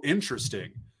so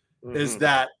interesting, is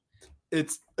that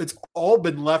it's all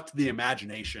been left to the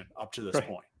imagination up to this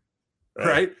point,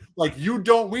 right? Like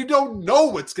we don't know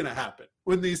what's going to happen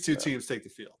when these two teams take the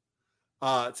field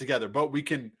together, but we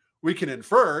can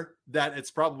infer that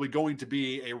it's probably going to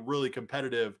be a really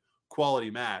competitive, quality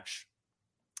match,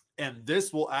 and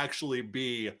this will actually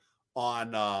be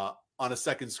on a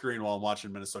second screen while I'm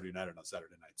watching Minnesota United on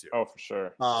Saturday night too. Oh, for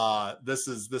sure. This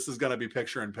is going to be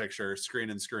picture in picture, screen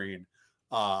in screen.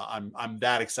 I'm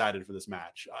that excited for this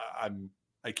match.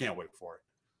 I can't wait for it.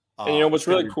 And what's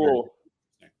really cool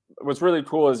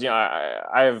is,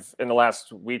 I've in the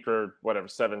last week or whatever,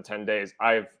 7-10 days,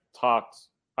 I've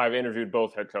interviewed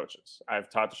both head coaches. I've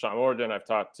talked to Sean Morgan, I've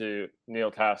talked to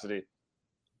Neil Cassidy,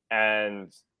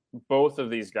 and both of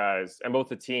these guys and both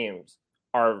the teams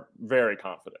are very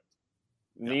confident.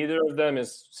 Neither of them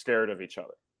is scared of each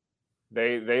other.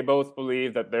 They both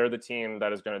believe that they're the team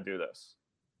that is going to do this.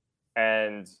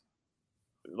 And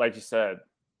like you said,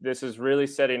 this is really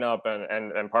setting up,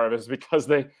 and part of it is because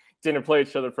they didn't play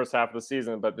each other the first half of the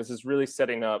season, but this is really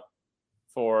setting up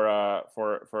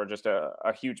for just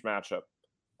a huge matchup.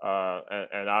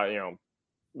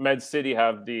 Med City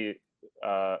have the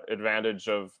advantage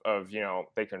of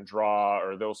they can draw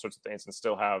or those sorts of things and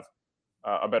still have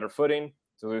a better footing.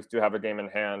 Duluth do have a game in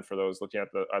hand for those looking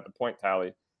at the point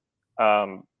tally.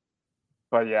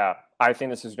 But yeah, I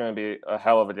think this is going to be a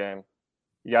hell of a game.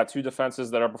 You got two defenses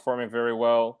that are performing very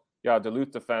well. You got a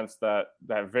Duluth defense that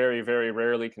very, very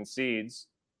rarely concedes,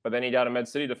 but then you got a Med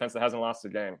City defense that hasn't lost a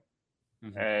game.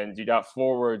 Mm-hmm. And you got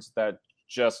forwards that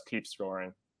just keep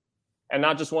scoring. And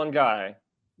not just one guy,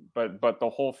 but the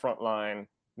whole front line,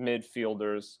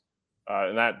 midfielders.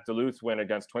 And that Duluth win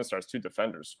against Twin Stars, two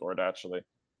defenders scored actually.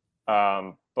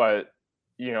 But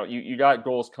you got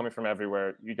goals coming from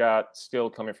everywhere. You got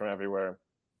skill coming from everywhere.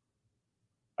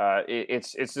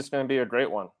 It's just going to be a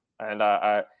great one. And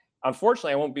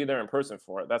unfortunately, I won't be there in person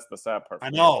for it. That's the sad part. I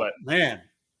know, man.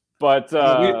 But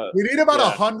we need about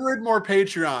 100 more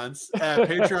Patreons at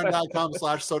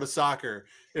patreon.com/SodaSoccer.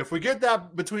 If we get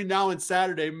that between now and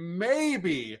Saturday,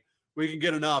 maybe we can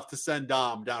get enough to send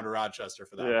Dom down to Rochester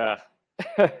for that.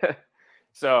 Yeah.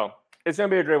 So it's going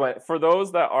to be a great one. For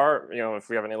those that are, if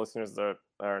we have any listeners that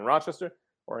are in Rochester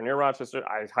or near Rochester,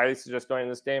 I highly suggest going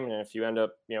to this game. And if you end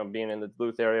up, being in the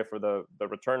Duluth area for the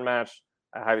return match,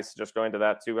 I highly suggest going to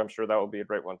that too. I'm sure that will be a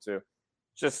great one too.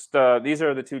 Just these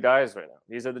are the two guys right now.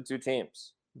 These are the two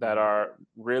teams that are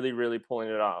really, really pulling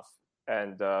it off.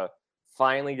 And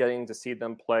finally getting to see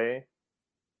them play,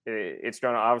 it's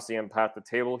going to obviously impact the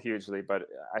table hugely, but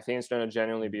I think it's going to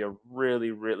genuinely be a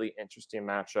really, really interesting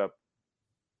matchup.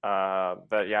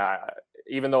 But yeah,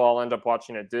 even though I'll end up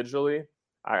watching it digitally,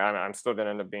 I'm still going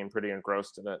to end up being pretty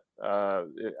engrossed in it.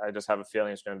 I just have a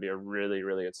feeling it's going to be a really,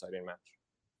 really exciting match.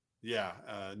 Yeah,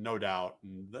 no doubt.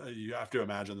 And you have to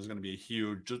imagine there's going to be a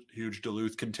huge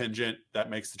Duluth contingent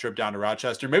that makes the trip down to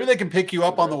Rochester. Maybe they can pick you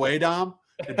up on the way, Dom,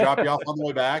 and drop you off on the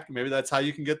way back. Maybe that's how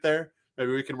you can get there.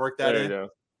 Maybe we can work that in.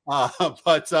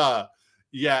 But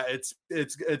Yeah, it's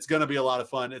going to be a lot of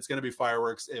fun. It's going to be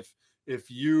fireworks.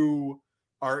 If you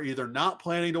are either not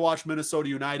planning to watch Minnesota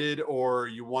United or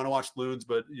you want to watch Loons,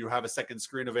 but you have a second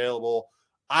screen available,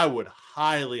 I would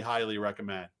highly, highly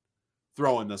recommend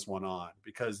throwing this one on,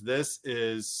 because this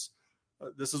is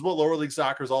what lower league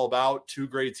soccer is all about. Two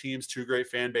great teams, two great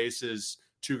fan bases,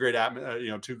 two great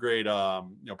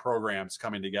programs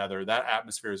coming together. That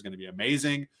atmosphere is going to be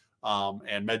amazing.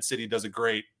 And Med City does a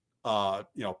great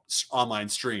online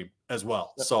stream as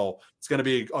well. So it's going to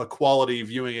be a quality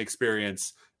viewing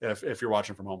experience if you're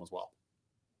watching from home as well.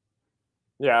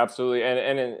 Yeah, absolutely.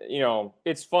 And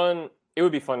it's fun. It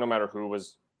would be fun no matter who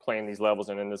was playing these levels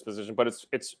and in this position, but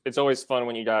it's always fun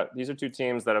when you got, these are two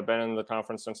teams that have been in the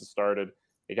conference since it started.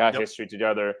 They got history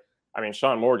together. I mean,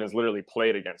 Sean Morgan's literally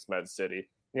played against Med City.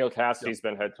 Neil Cassidy's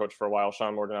been head coach for a while.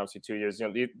 Sean Morgan, obviously 2 years.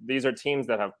 These are teams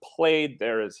that have played.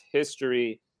 There is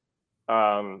history.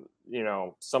 Some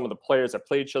of the players have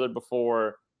played each other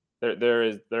before. There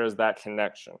is that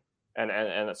connection,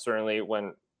 and certainly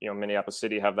when Minneapolis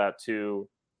City have that too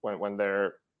when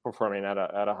they're performing at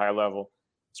a high level.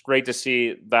 It's great to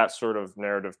see that sort of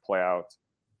narrative play out,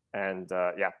 and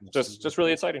just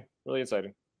really exciting, really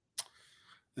exciting.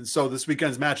 And so this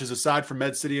weekend's matches, aside from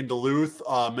Med City and Duluth,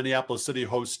 Minneapolis City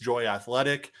hosts Joy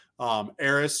Athletic.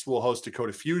 Aris will host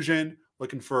Dakota Fusion,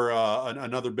 looking for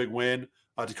another big win.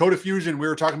 Dakota Fusion, we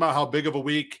were talking about how big of a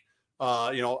week,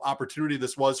 opportunity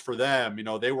this was for them.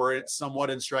 They were somewhat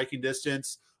in striking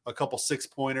distance, a couple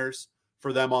 6-pointers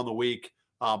for them on the week.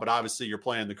 But obviously you're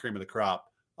playing the cream of the crop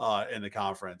in the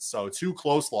conference. So 2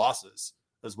 close losses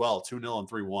as well, 2-0 and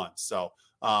 3-1. So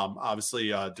obviously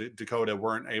Dakota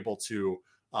weren't able to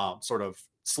sort of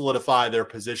solidify their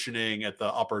positioning at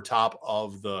the upper top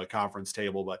of the conference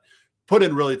table, but put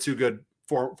in really 2 good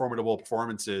formidable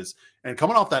performances. And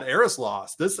coming off that Aris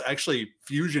loss, this actually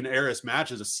Fusion Aris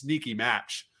match is a sneaky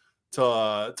match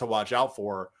to watch out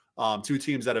for. 2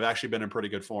 teams that have actually been in pretty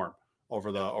good form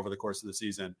over the course of the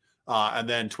season. And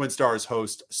then Twin Stars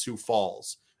host Sioux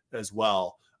Falls as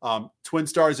well. Twin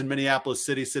Stars in Minneapolis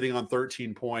City sitting on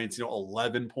 13 points,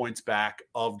 11 points back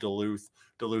of Duluth.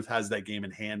 Duluth has that game in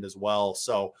hand as well.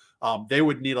 So they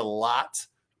would need a lot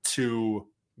to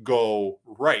go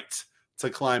right to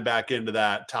climb back into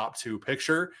that top 2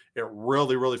 picture. It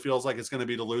really, really feels like it's going to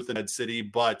be Duluth and Med City,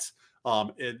 but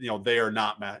they are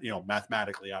not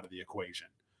mathematically out of the equation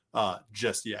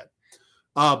just yet.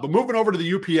 But moving over to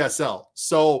the UPSL.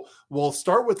 So we'll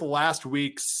start with last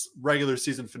week's regular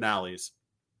season finales.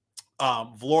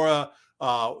 Vlora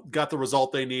got the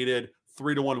result they needed,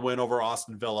 3-1 win over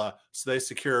Austin Villa. So they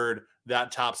secured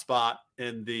that top spot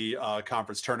in the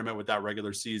conference tournament with that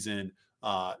regular season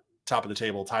top of the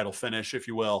table title finish, if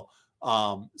you will.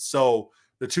 So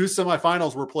the 2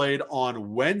 semifinals were played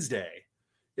on Wednesday.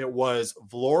 It was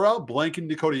Vlora blanking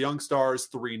Dakota Young Stars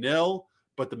 3-0.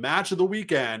 But the match of the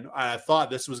weekend, I thought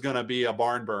this was going to be a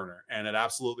barn burner, and it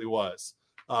absolutely was.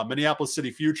 Minneapolis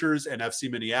City Futures and FC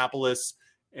Minneapolis,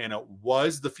 and it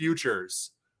was the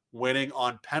Futures winning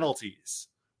on penalties,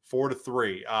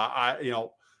 4-3.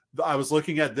 I was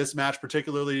looking at this match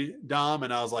particularly, Dom,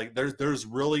 and I was like, there's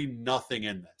really nothing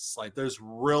in this. Like, there's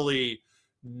really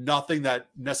nothing that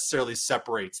necessarily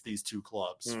separates these 2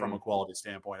 clubs from a quality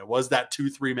standpoint. It was that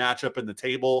 2-3 matchup in the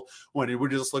table. When you would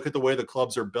just look at the way the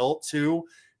clubs are built too,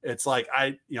 it's like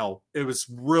it was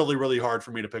really, really hard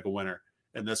for me to pick a winner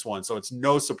in this one. So it's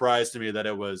no surprise to me that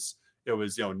it was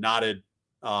knotted.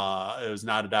 It was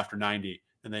knotted after 90,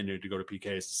 and they needed to go to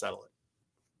PKs to settle it.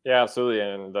 Yeah, absolutely.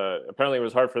 And apparently it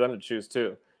was hard for them to choose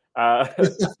too.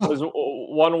 It was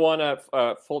 1-1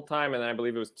 at full time, and then I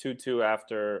believe it was 2-2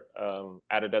 after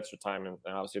added extra time, and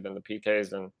obviously then the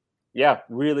PKs. And yeah,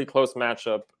 really close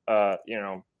matchup.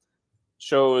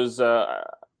 Shows.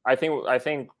 I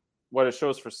think what it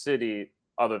shows for City,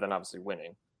 other than obviously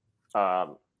winning,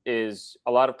 is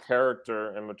a lot of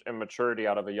character and maturity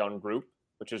out of a young group,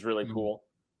 which is really cool.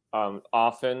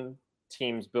 Often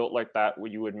teams built like that,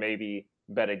 where you would maybe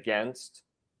bet against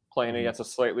playing against a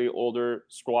slightly older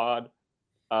squad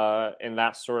in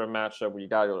that sort of matchup, where you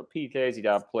got to go to PKs, you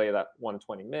got to play that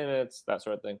 120 minutes, that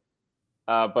sort of thing.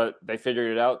 But they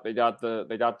figured it out. They got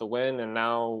the win, and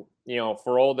now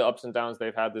for all the ups and downs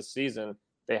they've had this season,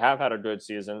 they have had a good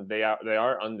season. They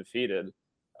are undefeated.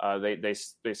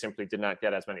 They simply did not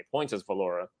get as many points as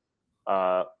Vlora,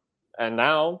 and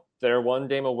now they're 1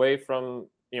 game away from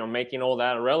making all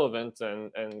that irrelevant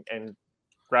and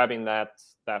grabbing that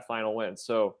final win.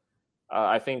 So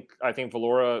I think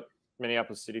Vlora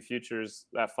Minneapolis City Futures,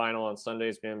 that final on Sunday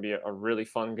is going to be a really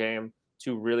fun game.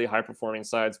 2 really high performing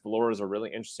sides. Vlora is a really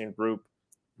interesting group.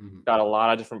 Got a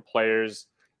lot of different players.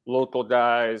 local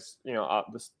guys,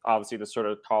 obviously the sort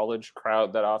of college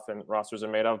crowd that often rosters are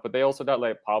made of, but they also got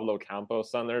like Pablo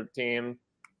Campos on their team,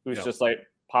 who's just like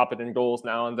popping in goals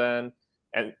now and then.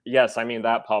 And yes, I mean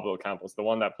that Pablo Campos, the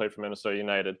one that played for Minnesota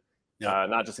United,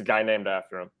 not just a guy named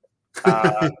after him.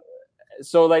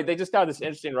 So like they just got this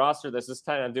interesting roster that's just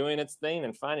kind of doing its thing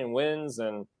and finding wins.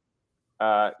 And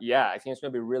I think it's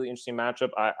going to be a really interesting matchup.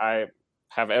 I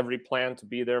have every plan to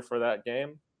be there for that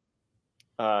game.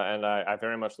 And I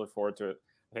very much look forward to it.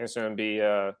 I think it's going to be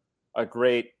a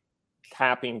great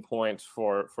capping point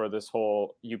for this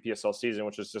whole UPSL season,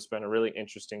 which has just been a really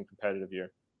interesting competitive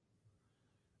year.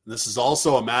 This is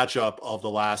also a matchup of the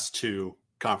last two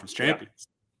conference champions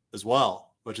as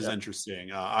well, which is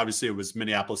interesting. Obviously, it was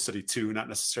Minneapolis City 2, not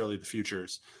necessarily the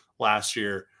Futures last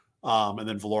year, and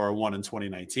then Valora won in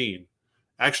 2019.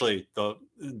 Actually, the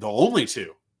only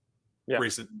two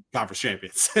recent conference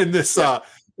champions in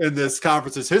this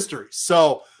conference's history.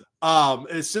 So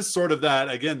it's just sort of that,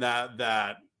 again,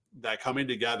 that coming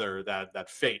together, that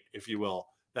fate, if you will,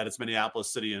 that it's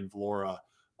Minneapolis City and Valora.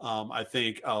 I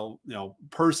think,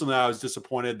 personally, I was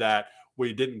disappointed that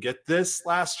we didn't get this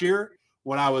last year.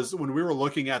 When we were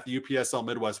looking at the UPSL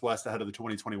Midwest West ahead of the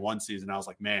 2021 season, I was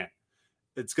like, man,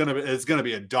 it's gonna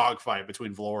be a dogfight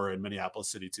between Valora and Minneapolis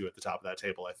City 2 at the top of that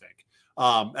table. I think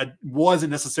it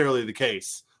wasn't necessarily the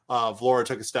case. Valora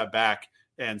took a step back,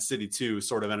 and City 2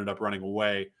 sort of ended up running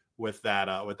away with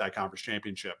that conference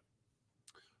championship.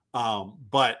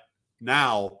 But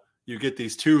now you get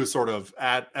these two sort of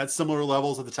at similar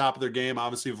levels at the top of their game.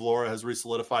 Obviously, Valora has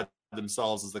re-solidified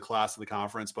themselves as the class of the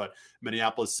conference, but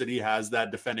Minneapolis City has that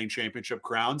defending championship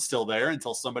crown still there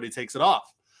until somebody takes it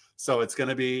off. So it's going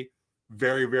to be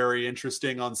very, very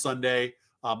interesting on Sunday.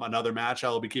 Another match I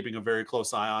will be keeping a very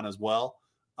close eye on as well.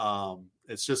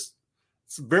 It's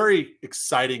a very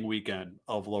exciting weekend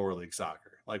of lower league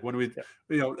soccer. Like when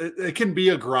it can be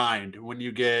a grind when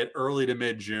you get early to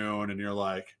mid-June and you're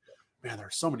like, man,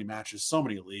 there's so many matches, so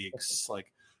many leagues, like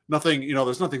nothing,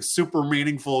 there's nothing super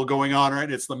meaningful going on, right?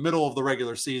 It's the middle of the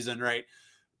regular season, right?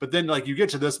 But then like you get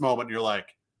to this moment and you're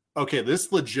like, okay,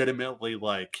 this legitimately,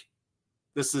 like,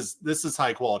 this is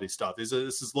high quality stuff. This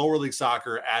is lower league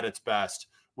soccer at its best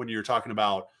when you're talking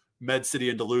about Med City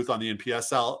and Duluth on the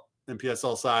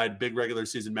NPSL side, big regular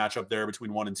season matchup there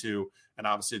between 1 and 2, and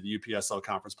obviously the UPSL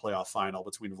conference playoff final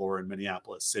between Valora and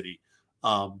Minneapolis City.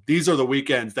 These are the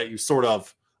weekends that you sort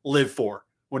of live for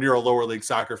when you're a lower league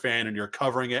soccer fan and you're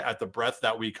covering it at the breadth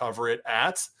that we cover it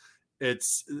at.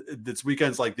 It's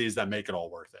weekends like these that make it all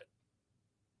worth it.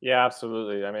 Yeah,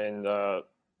 absolutely. I mean,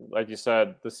 like you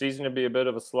said, the season would be a bit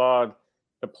of a slog.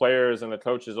 The players and the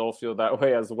coaches all feel that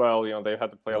way as well. They've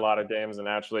had to play a lot of games, and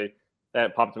actually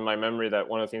that popped in my memory that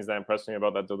one of the things that impressed me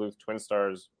about that Duluth Twin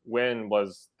Stars win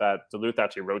was that Duluth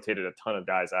actually rotated a ton of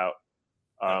guys out.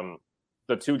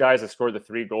 The two guys that scored the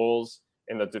 3 goals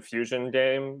in the diffusion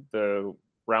game the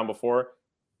round before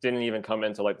didn't even come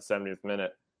into like the 70th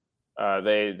minute.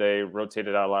 They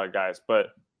rotated out a lot of guys, but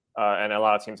and a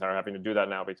lot of teams are having to do that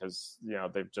now because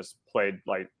they've just played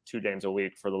like 2 games a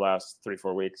week for the last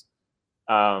 3-4 weeks.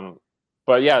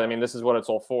 But yeah, I mean, this is what it's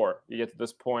all for. You get to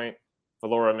this point,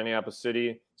 Valora, Minneapolis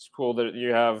City. It's cool that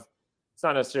you have. It's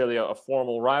not necessarily a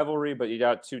formal rivalry, but you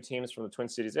got 2 teams from the Twin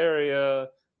Cities area.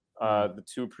 The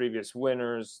 2 previous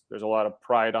winners. There's a lot of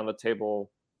pride on the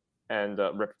table and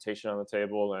reputation on the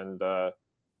table. And on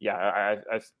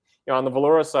the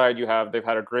Valora side, they've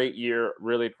had a great year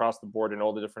really across the board in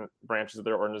all the different branches of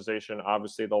their organization.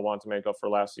 Obviously, they'll want to make up for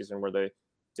last season where they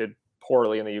did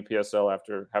poorly in the UPSL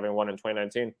after having won in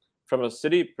 2019. From a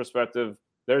City perspective,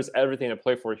 there's everything to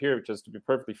play for here, because to be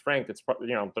perfectly frank, it's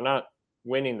they're not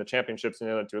winning the championships in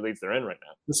the other 2 leagues they're in right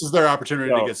now. This is their opportunity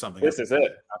to get something. This is it.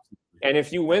 Absolutely. And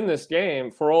if you win this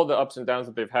game, for all the ups and downs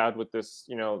that they've had with this,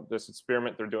 this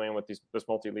experiment they're doing with this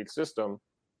multi-league system,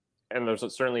 and there's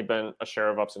certainly been a share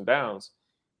of ups and downs.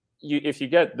 If you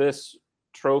get this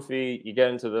trophy, you get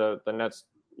into the next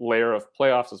layer of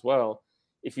playoffs as well.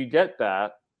 If you get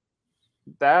that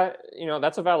that's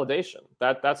a validation.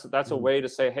 That's a way to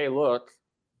say, hey, look,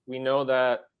 we know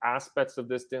that aspects of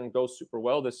this didn't go super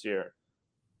well this year,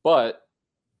 but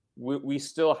we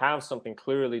still have something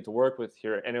clearly to work with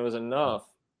here, and it was enough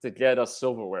to get us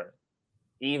silverware,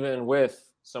 even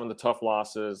with some of the tough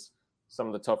losses, some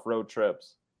of the tough road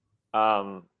trips.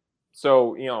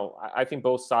 So I think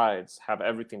both sides have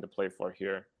everything to play for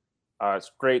here.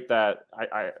 It's great that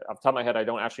I off the top of my head, I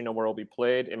don't actually know where it'll be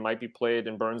played. It might be played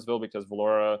in Burnsville because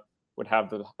Valora would have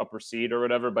the upper seed or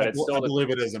whatever, but it's still, I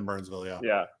believe it is in Burnsville. Yeah.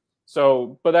 Yeah.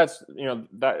 So, but that's,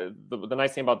 that the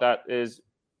nice thing about that is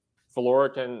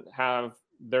Valora can have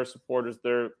their supporters,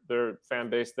 their fan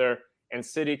base there, and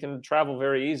City can travel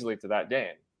very easily to that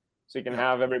game. So you can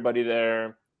have everybody there,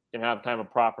 you can have kind of a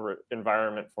proper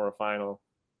environment for a final.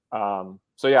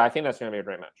 So yeah, I think that's going to be a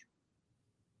great match.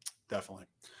 Definitely.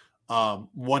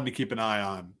 One to keep an eye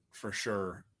on for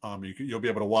sure. You'll be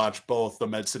able to watch both the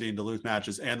Med City and Duluth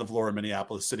matches and the Florida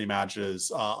Minneapolis City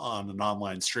matches on an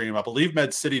online stream. I believe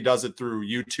Med City does it through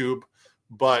YouTube,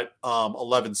 but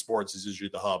 11 Sports is usually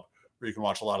the hub where you can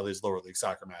watch a lot of these lower league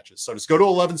soccer matches. So just go to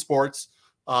 11 Sports,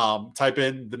 type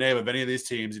in the name of any of these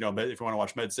teams. If you want to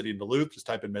watch Med City and Duluth, just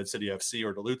type in Med City FC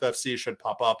or Duluth FC. It should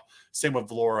pop up. Same with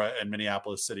Vlora and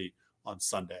Minneapolis City on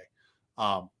Sunday.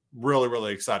 Really,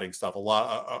 really exciting stuff.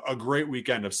 A great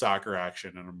weekend of soccer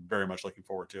action, and I'm very much looking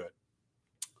forward to it.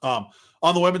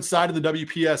 On the women's side of the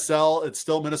WPSL, it's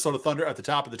still Minnesota Thunder at the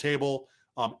top of the table,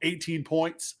 18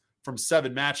 points from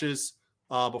 7 matches.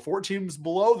 But 4 teams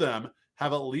below them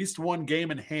have at least 1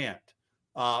 game in hand.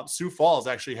 Sioux Falls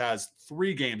actually has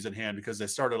 3 games in hand because they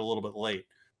started a little bit late.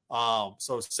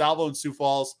 So Salvo and Sioux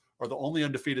Falls are the only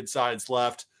undefeated sides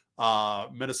left.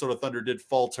 Minnesota Thunder did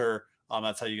falter.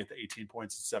 That's how you get the 18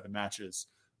 points in 7 matches.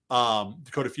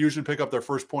 Dakota Fusion pick up their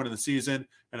first point of the season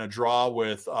in a draw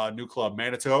with new club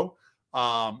Manitou,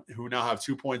 who now have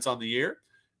 2 points on the year.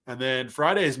 And then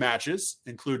Friday's matches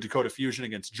include Dakota Fusion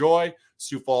against Joy,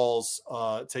 Sioux Falls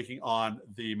taking on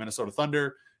the Minnesota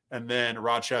Thunder, and then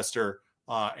Rochester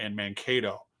and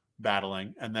Mankato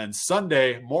battling. And then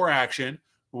Sunday, more action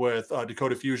with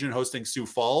Dakota Fusion hosting Sioux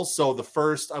Falls. So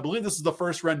I believe this is the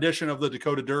first rendition of the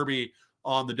Dakota Derby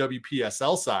on the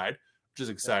WPSL side, which is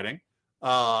exciting.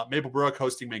 Maplebrook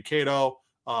hosting Mankato,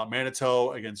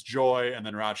 Manitou against Joy, and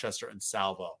then Rochester and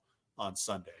Salvo on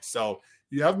Sunday. So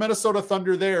you have Minnesota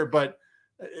Thunder there, but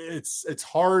it's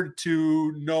hard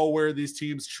to know where these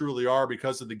teams truly are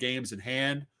because of the games in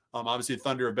hand. Obviously,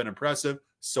 Thunder have been impressive.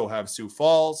 So have Sioux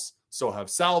Falls. So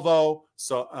have Salvo.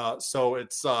 So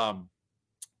it's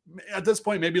at this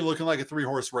point maybe looking like a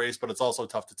 3-horse race, but it's also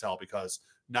tough to tell because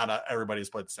not everybody's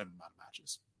played the same amount of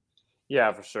matches.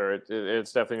 Yeah, for sure.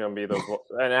 It's definitely going to be those.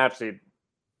 And actually,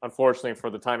 unfortunately, for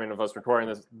the timing of us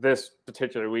recording this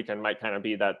particular weekend might kind of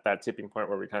be that tipping point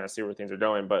where we kind of see where things are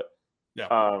going. But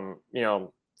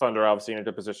Thunder obviously in a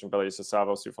good position, but like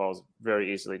Salvo, Sioux Falls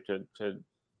very easily could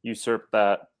usurp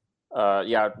that.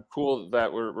 Cool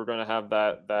that we're going to have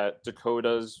that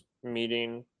Dakotas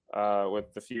meeting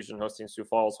with the Fusion hosting Sioux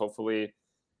Falls. Hopefully,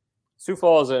 Sioux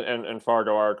Falls and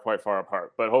Fargo are quite far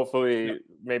apart, but hopefully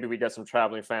maybe we get some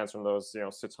traveling fans from those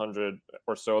 600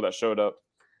 or so that showed up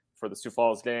for the Sioux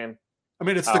Falls game. I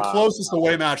mean, it's the closest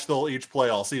away match they'll each play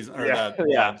all season, or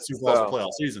Sioux Falls will play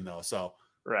all season though. So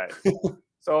right.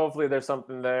 So hopefully there's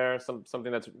something there,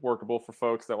 something that's workable for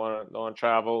folks that want to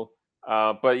travel.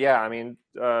 But yeah, I mean,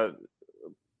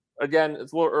 again,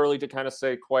 it's a little early to kind of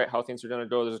say quite how things are going to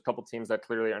go. There's a couple teams that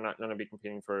clearly are not going to be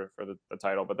competing for the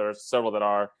title, but there are several that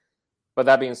are. But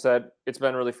that being said, it's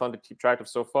been really fun to keep track of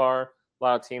so far. A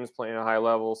lot of teams playing at a high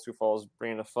level. Sioux Falls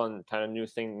bringing a fun kind of new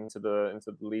thing into the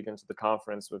league, into the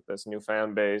conference with this new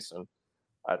fan base and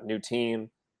a new team.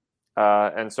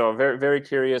 And so very, very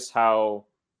curious how,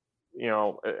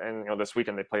 this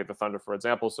weekend they played the Thunder, for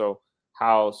example. So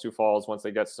how Sioux Falls, once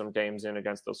they get some games in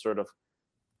against those sort of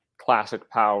classic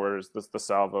powers, the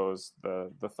Salvos,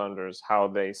 the Thunders, how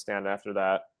they stand after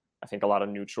that. I think a lot of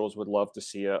neutrals would love to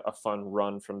see a fun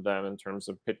run from them in terms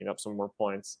of picking up some more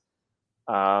points.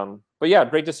 But yeah,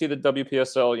 great to see the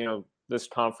WPSL, this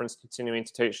conference continuing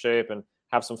to take shape and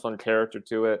have some fun character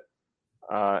to it,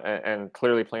 and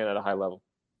clearly playing at a high level.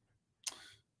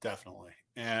 Definitely.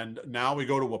 And now we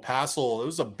go to Wapassel. It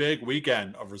was a big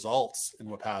weekend of results in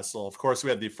Wapassel. Of course,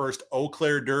 we had the first Eau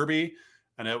Claire Derby,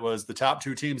 and it was the top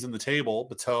 2 teams in the table,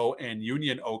 Bateau and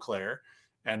Union Eau Claire.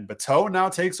 And Bateau now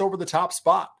takes over the top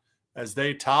spot as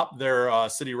they top their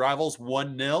city rivals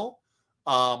 1-0.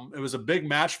 It was a big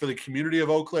match for the community of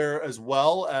Eau Claire, as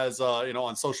well as,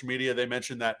 on social media, they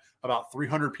mentioned that about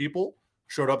 300 people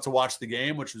showed up to watch the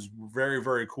game, which was very,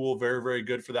 very cool. Very, very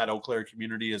good for that Eau Claire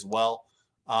community as well.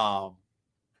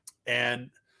 And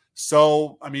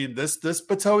so, I mean, this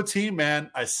Bateau team,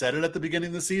 man, I said it at the beginning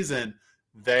of the season,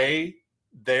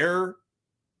 they're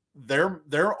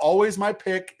always my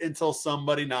pick until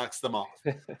somebody knocks them off.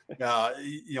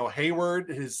 Hayward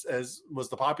was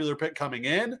the popular pick coming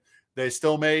in. They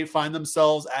still may find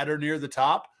themselves at or near the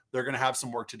top. They're going to have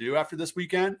some work to do after this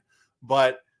weekend.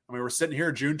 But I mean, we're sitting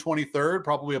here June 23rd,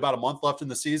 probably about a month left in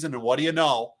the season. And what do you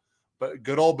know? But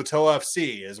good old Bateau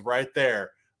FC is right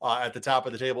there at the top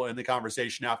of the table in the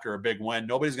conversation after a big win.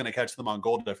 Nobody's going to catch them on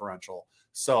goal differential.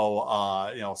 So,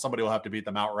 somebody will have to beat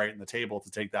them outright in the table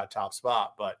to take that top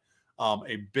spot. But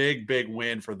a big, big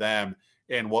win for them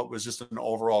and what was just an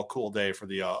overall cool day for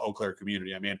the Eau Claire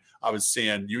community. I mean, I was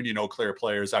seeing Union Eau Claire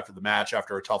players after the match,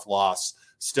 after a tough loss,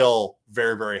 still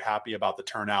very, very happy about the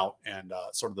turnout and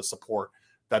sort of the support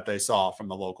that they saw from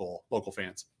the local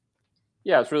fans.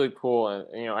 Yeah, it's really cool.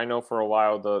 And, I know for a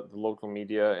while the local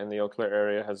media in the Eau Claire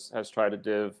area has tried to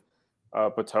give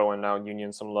Bateau and now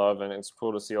Union some love, and it's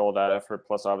cool to see all that effort.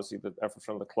 Plus, obviously, the effort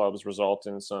from the clubs result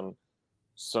in some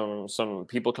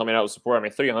people coming out with support. I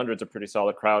mean, 300 is a pretty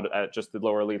solid crowd at just the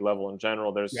lower league level in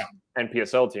general. There's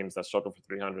NPSL teams that struggle for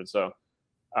 300, so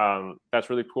that's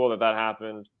really cool that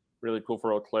happened. Really cool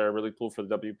for Eau Claire. Really cool for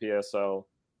the WPSL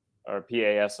or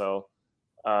PASL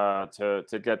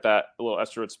to get that little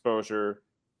extra exposure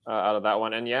out of that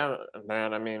one. And yeah,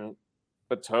 man, I mean,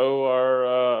 Bateau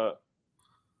are.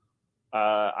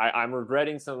 I'm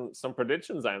regretting some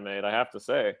predictions I made, I have to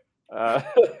say.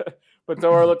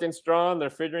 Bateau are looking strong. They're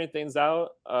figuring things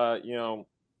out.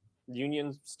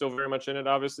 Union's still very much in it,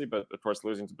 obviously, but of course,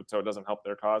 losing to Bateau doesn't help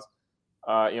their cause.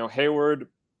 Hayward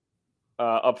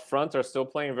up front are still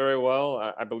playing very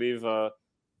well. I believe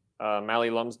Mally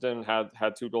Lumsden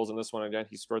had 2 goals in this one. Again,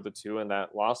 he scored the 2 in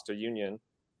that loss to Union.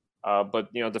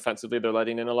 But defensively, they're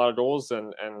letting in a lot of goals,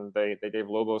 and they gave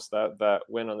Lobos that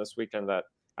win on this weekend that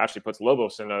actually puts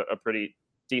Lobos in a pretty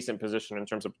decent position in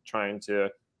terms of trying to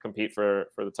compete for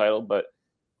the title. But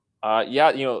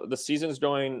the season's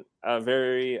going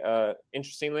very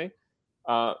interestingly.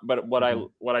 But what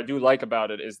I do like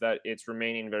about it is that it's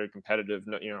remaining very competitive.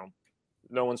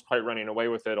 No one's quite running away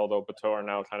with it, although Bateau are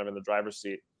now kind of in the driver's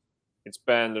seat.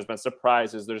 There's been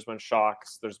surprises, there's been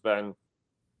shocks, there's been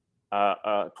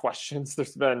questions,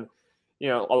 there's been a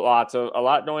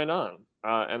lot going on,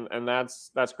 and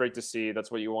that's great to see.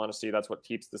 That's what you want to see. That's what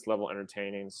keeps this level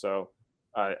entertaining. So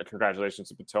congratulations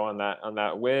to Bateau on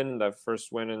that win, that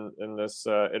first win in this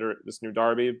this new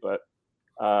derby. But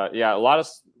not a lot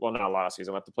of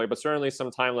season left to play, but certainly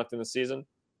some time left in the season.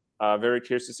 Very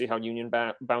curious to see how Union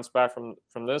bounce back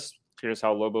from this. Curious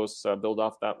how Lobos build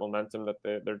off that momentum that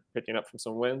they're picking up from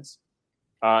some wins.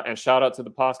 And shout out to the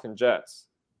Poskin Jets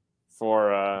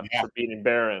for beating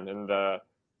Barron in the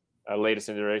latest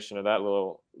iteration of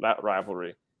that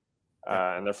rivalry.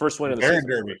 And their first win in the season.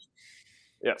 Derby.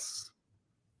 Yes.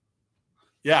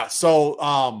 Yeah.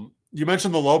 So you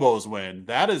mentioned the Lobos win.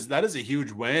 That is a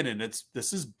huge win, and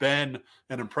this has been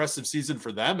an impressive season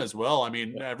for them as well. I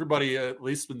mean, everybody, at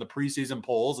least in the preseason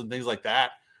polls and things like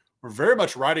that, were very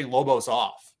much riding Lobos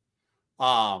off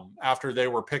after they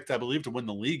were picked, I believe, to win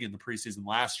the league in the preseason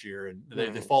last year, and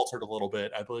they faltered a little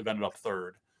bit. I believe ended up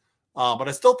 3rd. But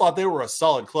I still thought they were a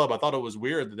solid club. I thought it was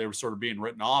weird that they were sort of being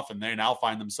written off, and they now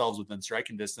find themselves within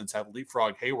striking distance, have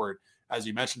leapfrog Hayward, as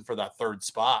you mentioned, for that 3rd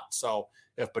spot. So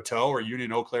if Bateau or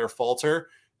Union Eau Claire falter,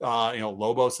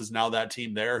 Lobos is now that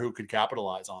team there who could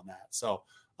capitalize on that. So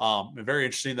very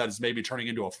interesting that it's maybe turning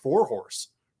into a 4-horse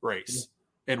race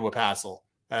in Wapassel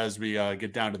as we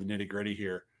get down to the nitty gritty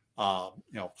here.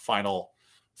 Final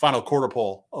quarter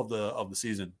pole of the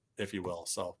season, if you will.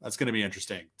 So that's going to be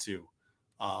interesting to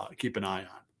keep an eye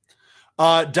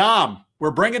on. Dom,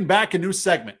 we're bringing back a new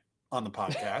segment on the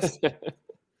podcast.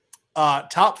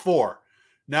 Top 4.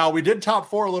 Now, we did top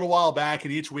 4 a little while back,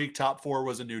 and each week top 4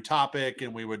 was a new topic,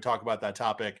 and we would talk about that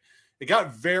topic. It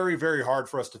got very, very hard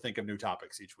for us to think of new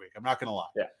topics each week. I'm not going to lie.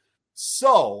 Yeah.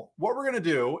 So what we're going to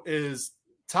do is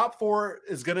top 4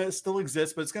 is going to still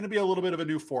exist, but it's going to be a little bit of a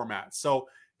new format. So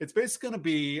it's basically going to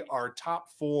be our top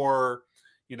 4,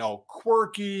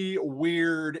 quirky,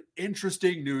 weird,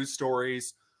 interesting news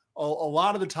stories. A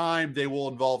lot of the time they will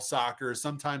involve soccer.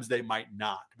 Sometimes they might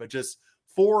not, but just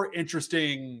 4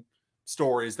 interesting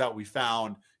stories that we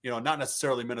found, not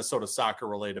necessarily Minnesota soccer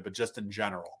related, but just in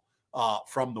general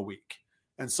from the week.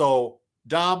 And so,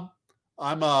 Dom,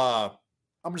 I'm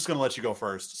just going to let you go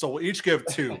first. So we'll each give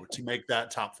 2 to make that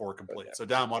top 4 complete. So,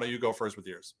 Dom, why don't you go first with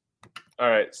yours? All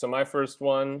right. So my first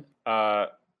one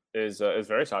is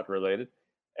very soccer related,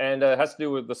 and it has to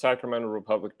do with the Sacramento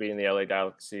Republic beating the LA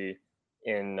Galaxy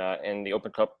in the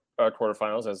Open Cup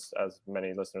quarterfinals, as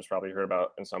many listeners probably heard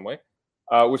about in some way.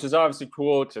 Which is obviously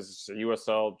cool because it's a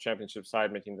USL championship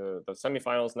side making the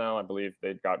semifinals now. I believe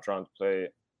they got drawn to play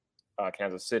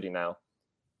Kansas City now.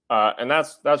 And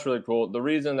that's really cool. The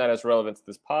reason that it's relevant to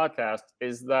this podcast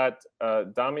is that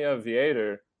Damia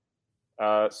Vieira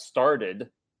started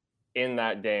in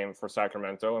that game for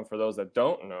Sacramento. And for those that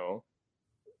don't know,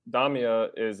 Damia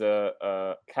is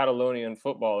a Catalonian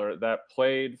footballer that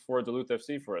played for Duluth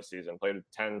FC for a season, played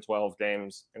 10, 12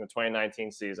 games in the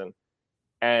 2019 season.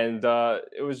 And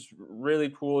it was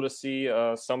really cool to see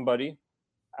somebody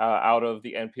out of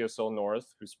the NPSL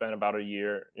North who spent about a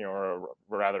year, or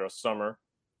rather a summer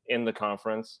in the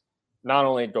conference, not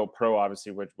only go pro,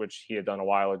 obviously, which he had done a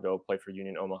while ago, play for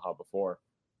Union Omaha before,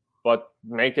 but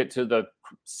make it to the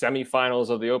semifinals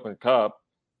of the Open Cup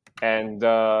and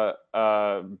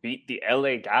beat the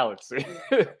LA Galaxy,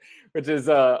 which is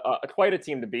quite a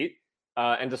team to beat.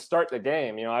 And to start the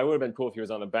game, I would have been cool if he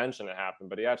was on the bench and it happened,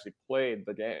 but he actually played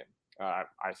the game. I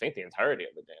think the entirety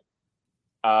of the game.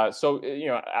 So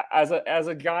as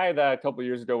a guy that a couple of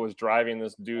years ago was driving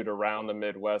this dude around the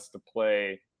Midwest to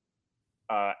play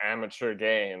amateur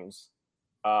games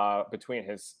between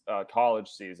his college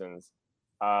seasons,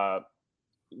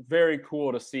 very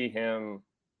cool to see him,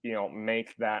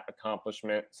 make that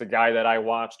accomplishment. It's a guy that I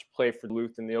watched play for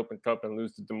Duluth in the Open Cup and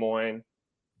lose to Des Moines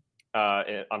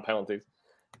on penalties.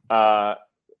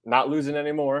 Not losing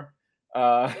anymore.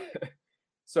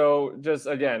 So just,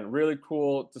 again, really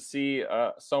cool to see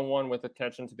someone with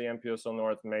attention to the NPSL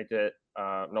North make it.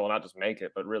 No, not just make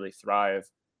it, but really thrive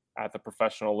at the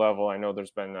professional level. I know there's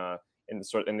been in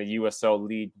the USL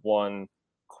League One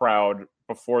crowd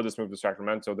before this move to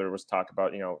Sacramento, there was talk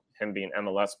about him being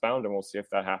MLS bound, and we'll see if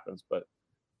that happens. But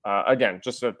again,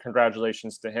 just a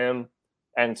congratulations to him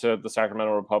and to the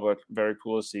Sacramento Republic. Very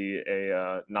cool to see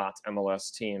a not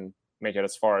MLS team make it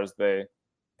as far as they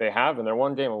have, and they're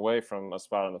one game away from a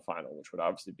spot in the final, which would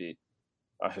obviously be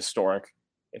historic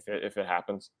if it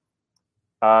happens.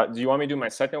 Do you want me to do my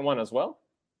second one as well?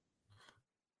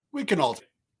 We can alternate.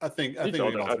 I think we can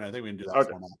alternate. I think we can do that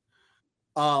format.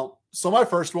 So my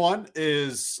first one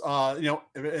is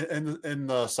in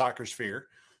the soccer sphere.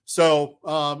 So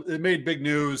it made big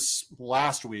news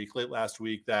late last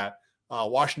week that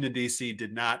Washington D.C.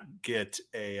 did not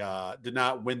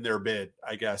win their bid,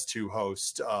 I guess, to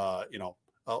host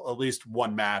at least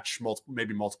one match,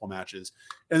 maybe multiple matches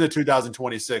in the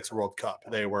 2026 World Cup.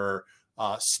 They were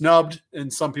snubbed in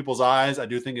some people's eyes. I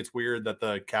do think it's weird that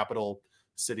the capital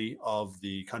city of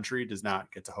the country does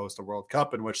not get to host a World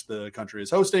Cup in which the country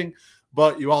is hosting,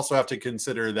 but you also have to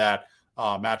consider that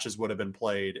matches would have been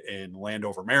played in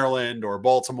Landover, Maryland, or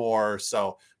Baltimore,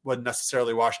 so wasn't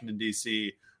necessarily Washington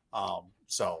D.C.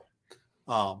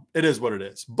 It is what it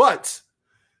is. But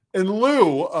in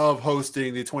lieu of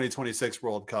hosting the 2026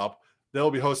 World Cup, they'll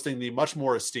be hosting the much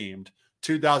more esteemed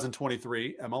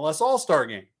 2023 MLS All-Star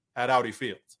Game at Audi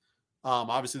Field.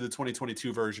 Obviously, the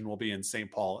 2022 version will be in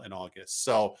St. Paul in August.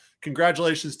 So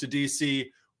congratulations to DC.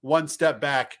 One step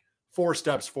back, 4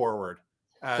 steps forward,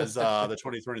 as the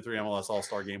 2023 MLS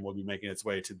All-Star Game will be making its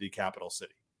way to the capital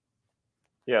city.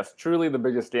 Yes, truly the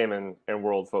biggest game in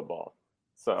world football.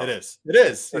 So it is.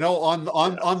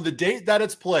 On the date that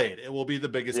it's played, it will be the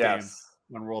biggest game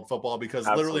in world football because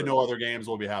literally no other games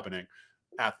will be happening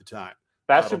at the time.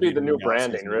 That should be the new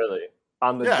branding, really.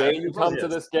 On the day you come to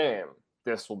this game,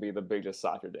 this will be the biggest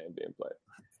soccer game being played.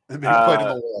 Being played in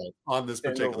the world on this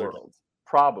particular world,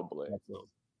 probably. Absolutely.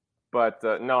 But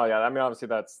obviously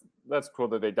that's cool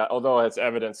that they got. Although it's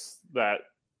evidence that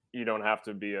you don't have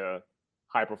to be a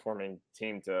high-performing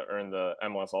team to earn the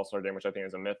MLS All-Star Game, which I think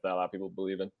is a myth that a lot of people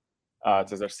believe in.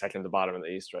 Because they're second to bottom in the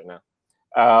East right now.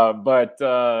 Congrats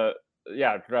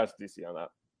to DC on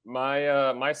that.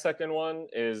 My second one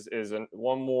is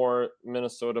one more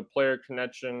Minnesota player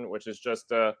connection, which is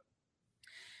just a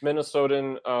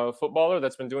Minnesotan footballer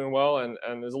that's been doing well and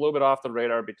is a little bit off the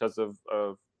radar because of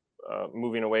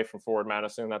moving away from Forward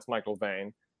Madison. That's Michael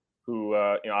Vane, who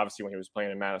obviously when he was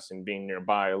playing in Madison, being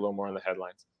nearby, a little more in the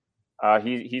headlines.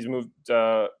 He's moved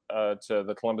to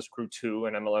the Columbus Crew 2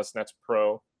 and MLS Next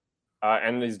Pro,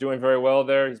 and he's doing very well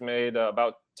there. He's made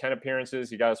about 10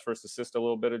 appearances. He got his first assist a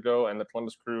little bit ago, and the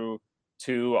Columbus Crew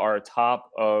 2 are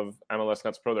top of MLS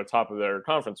Next Pro. They're top of their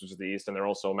conference, which is the East, and they're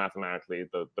also mathematically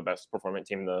the best performing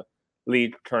team in the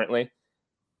league currently.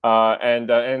 And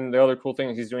the other cool thing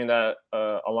is he's doing that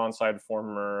alongside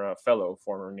former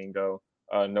Mingo,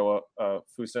 Noah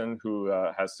Fusen, who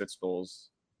has 6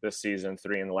 goals this season,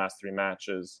 3 in the last 3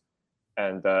 matches,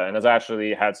 and has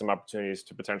actually had some opportunities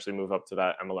to potentially move up to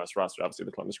that MLS roster. Obviously,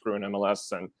 the Columbus Crew in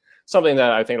MLS, and something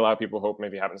that I think a lot of people hope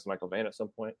maybe happens to Michael Vane at some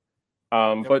point.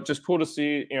 But just cool to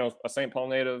see, a St. Paul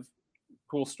native,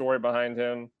 cool story behind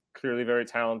him, clearly very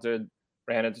talented,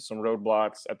 ran into some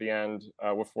roadblocks at the end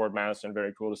with Forward Madison.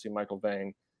 Very cool to see Michael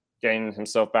Vane getting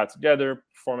himself back together,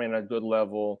 performing at a good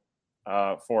level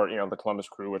for, the Columbus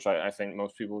Crew, which I think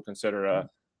most people would consider a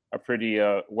pretty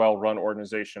well-run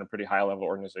organization, a pretty high-level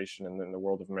organization in the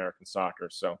world of American soccer.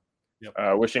 So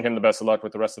wishing him the best of luck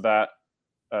with the rest of that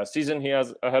season he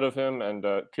has ahead of him, and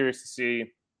curious to see,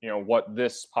 what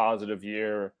this positive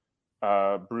year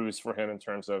brews for him in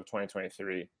terms of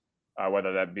 2023,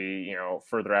 whether that be,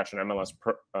 further action MLS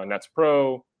Nets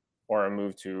Pro or a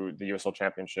move to the USL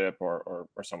Championship or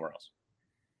somewhere else.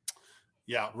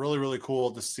 Yeah, really, really cool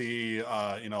to see,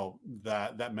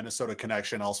 that Minnesota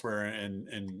connection elsewhere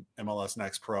in MLS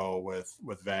Next Pro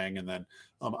with Vang. And then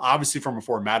obviously from a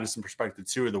Forward Madison perspective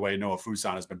too, the way Noah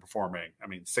Fuson has been performing. I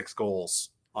mean, 6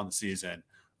 goals on the season.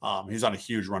 He's on a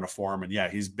huge run of form. And yeah,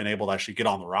 he's been able to actually get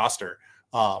on the roster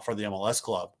for the MLS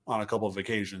club on a couple of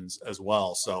occasions as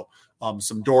well. So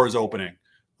some doors opening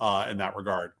in that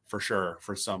regard for sure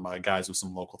for some guys with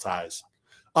some local ties.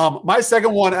 My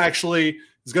second one actually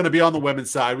is going to be on the women's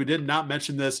side. We did not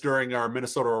mention this during our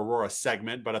Minnesota Aurora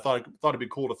segment, but I thought it'd be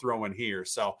cool to throw in here.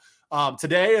 So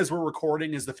today, as we're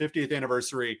recording, is the 50th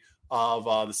anniversary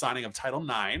of the signing of Title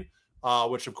IX,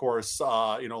 which of course,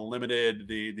 limited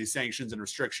the sanctions and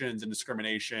restrictions and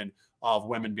discrimination of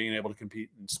women being able to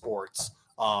compete in sports.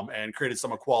 And created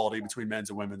some equality between men's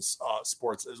and women's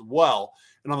sports as well.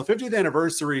 And on the 50th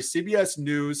anniversary, CBS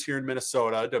News here in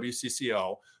Minnesota,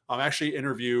 WCCO, actually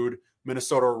interviewed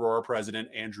Minnesota Aurora president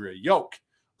Andrea Yoke,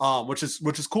 which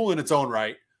is cool in its own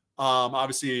right.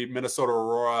 Obviously, Minnesota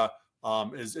Aurora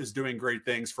is doing great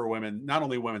things for women, not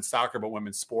only women's soccer, but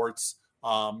women's sports,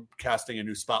 casting a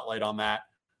new spotlight on that,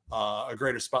 a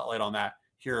greater spotlight on that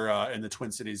here in the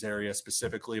Twin Cities area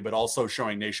specifically, but also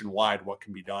showing nationwide what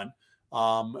can be done.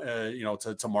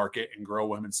 To market and grow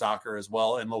women's soccer as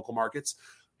well in local markets,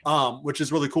 which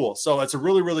is really cool. So it's a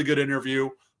really, really good interview.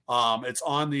 It's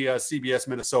on the CBS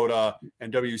Minnesota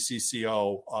and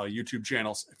WCCO YouTube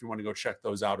channels if you want to go check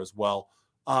those out as well.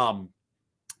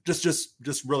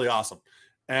 Just really awesome.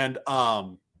 And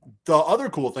the other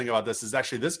cool thing about this is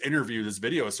actually this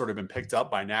video has sort of been picked up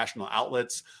by national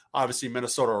outlets. Obviously,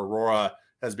 Minnesota Aurora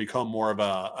has become more of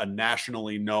a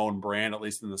nationally known brand, at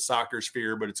least in the soccer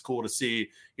sphere. But it's cool to see,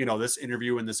 this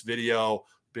interview and this video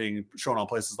being shown on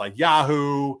places like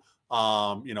Yahoo,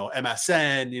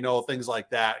 MSN, things like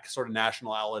that, sort of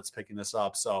national outlets picking this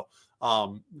up. So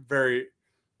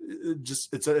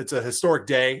it's a historic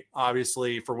day,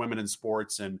 obviously, for women in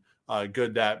sports, and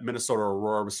good that Minnesota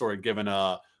Aurora was sort of given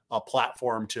a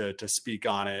platform to speak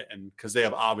on it. And because they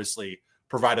have obviously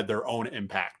provided their own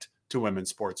impact to women's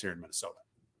sports here in Minnesota.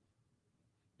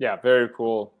 Yeah, very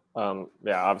cool.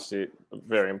 Obviously a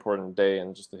very important day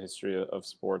in just the history of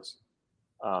sports.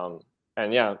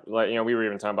 And yeah, we were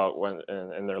even talking about when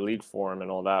in their league form and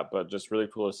all that, but just really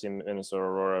cool to see Minnesota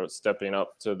Aurora stepping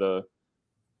up to the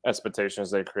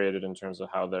expectations they created in terms of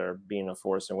how they're being a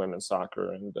force in women's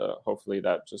soccer. And hopefully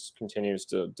that just continues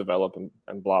to develop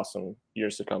and blossom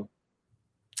years to come.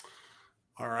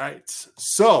 All right.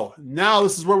 So now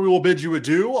this is where we will bid you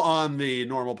adieu on the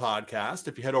normal podcast.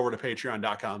 If you head over to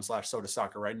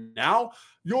patreon.com/SodaSoccer right now,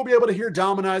 you'll be able to hear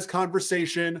Dom and I's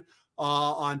conversation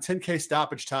on 10K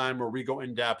Stoppage Time, where we go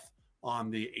in depth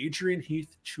on the Adrian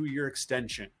Heath 2-year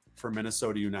extension for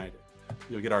Minnesota United.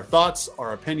 You'll get our thoughts,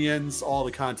 our opinions, all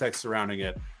the context surrounding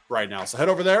it right now. So head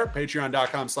over there,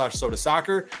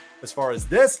 patreon.com/SodaSoccer. As far as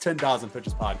this 10,000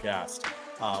 Pitches podcast,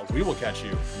 we will catch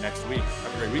you next week.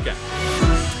 Have a great weekend.